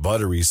options,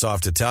 buttery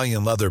soft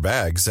Italian leather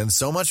bags, and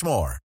so much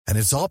more. And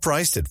it's all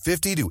priced at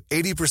 50 to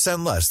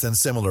 80% less than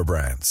similar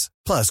brands.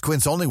 Plus,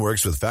 Quince only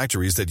works with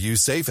factories that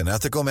use safe and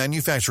ethical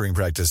manufacturing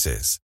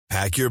practices.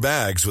 Pack your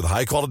bags with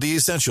high-quality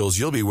essentials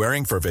you'll be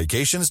wearing for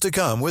vacations to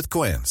come with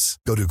Quince.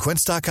 Go to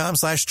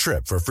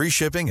quince.com/trip for free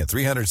shipping and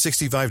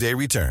 365-day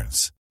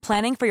returns.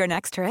 Planning for your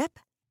next trip?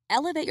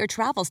 Elevate your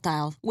travel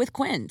style with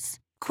Quince.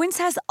 Quince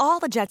has all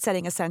the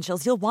jet-setting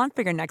essentials you'll want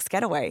for your next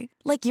getaway,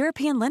 like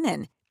European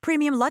linen,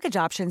 premium luggage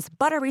options,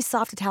 buttery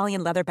soft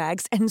Italian leather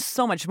bags, and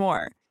so much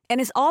more.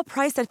 And is all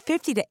priced at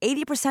 50 to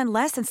 80%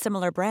 less than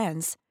similar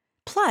brands.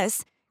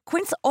 Plus,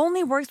 Quince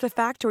only works with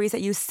factories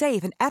that use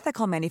safe and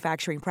ethical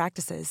manufacturing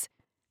practices.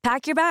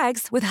 Pack your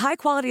bags with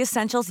high-quality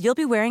essentials you'll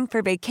be wearing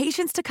for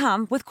vacations to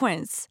come with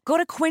Quince. Go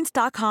to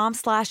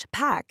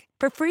quince.com/pack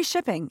for free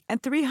shipping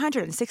and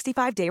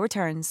 365-day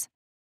returns.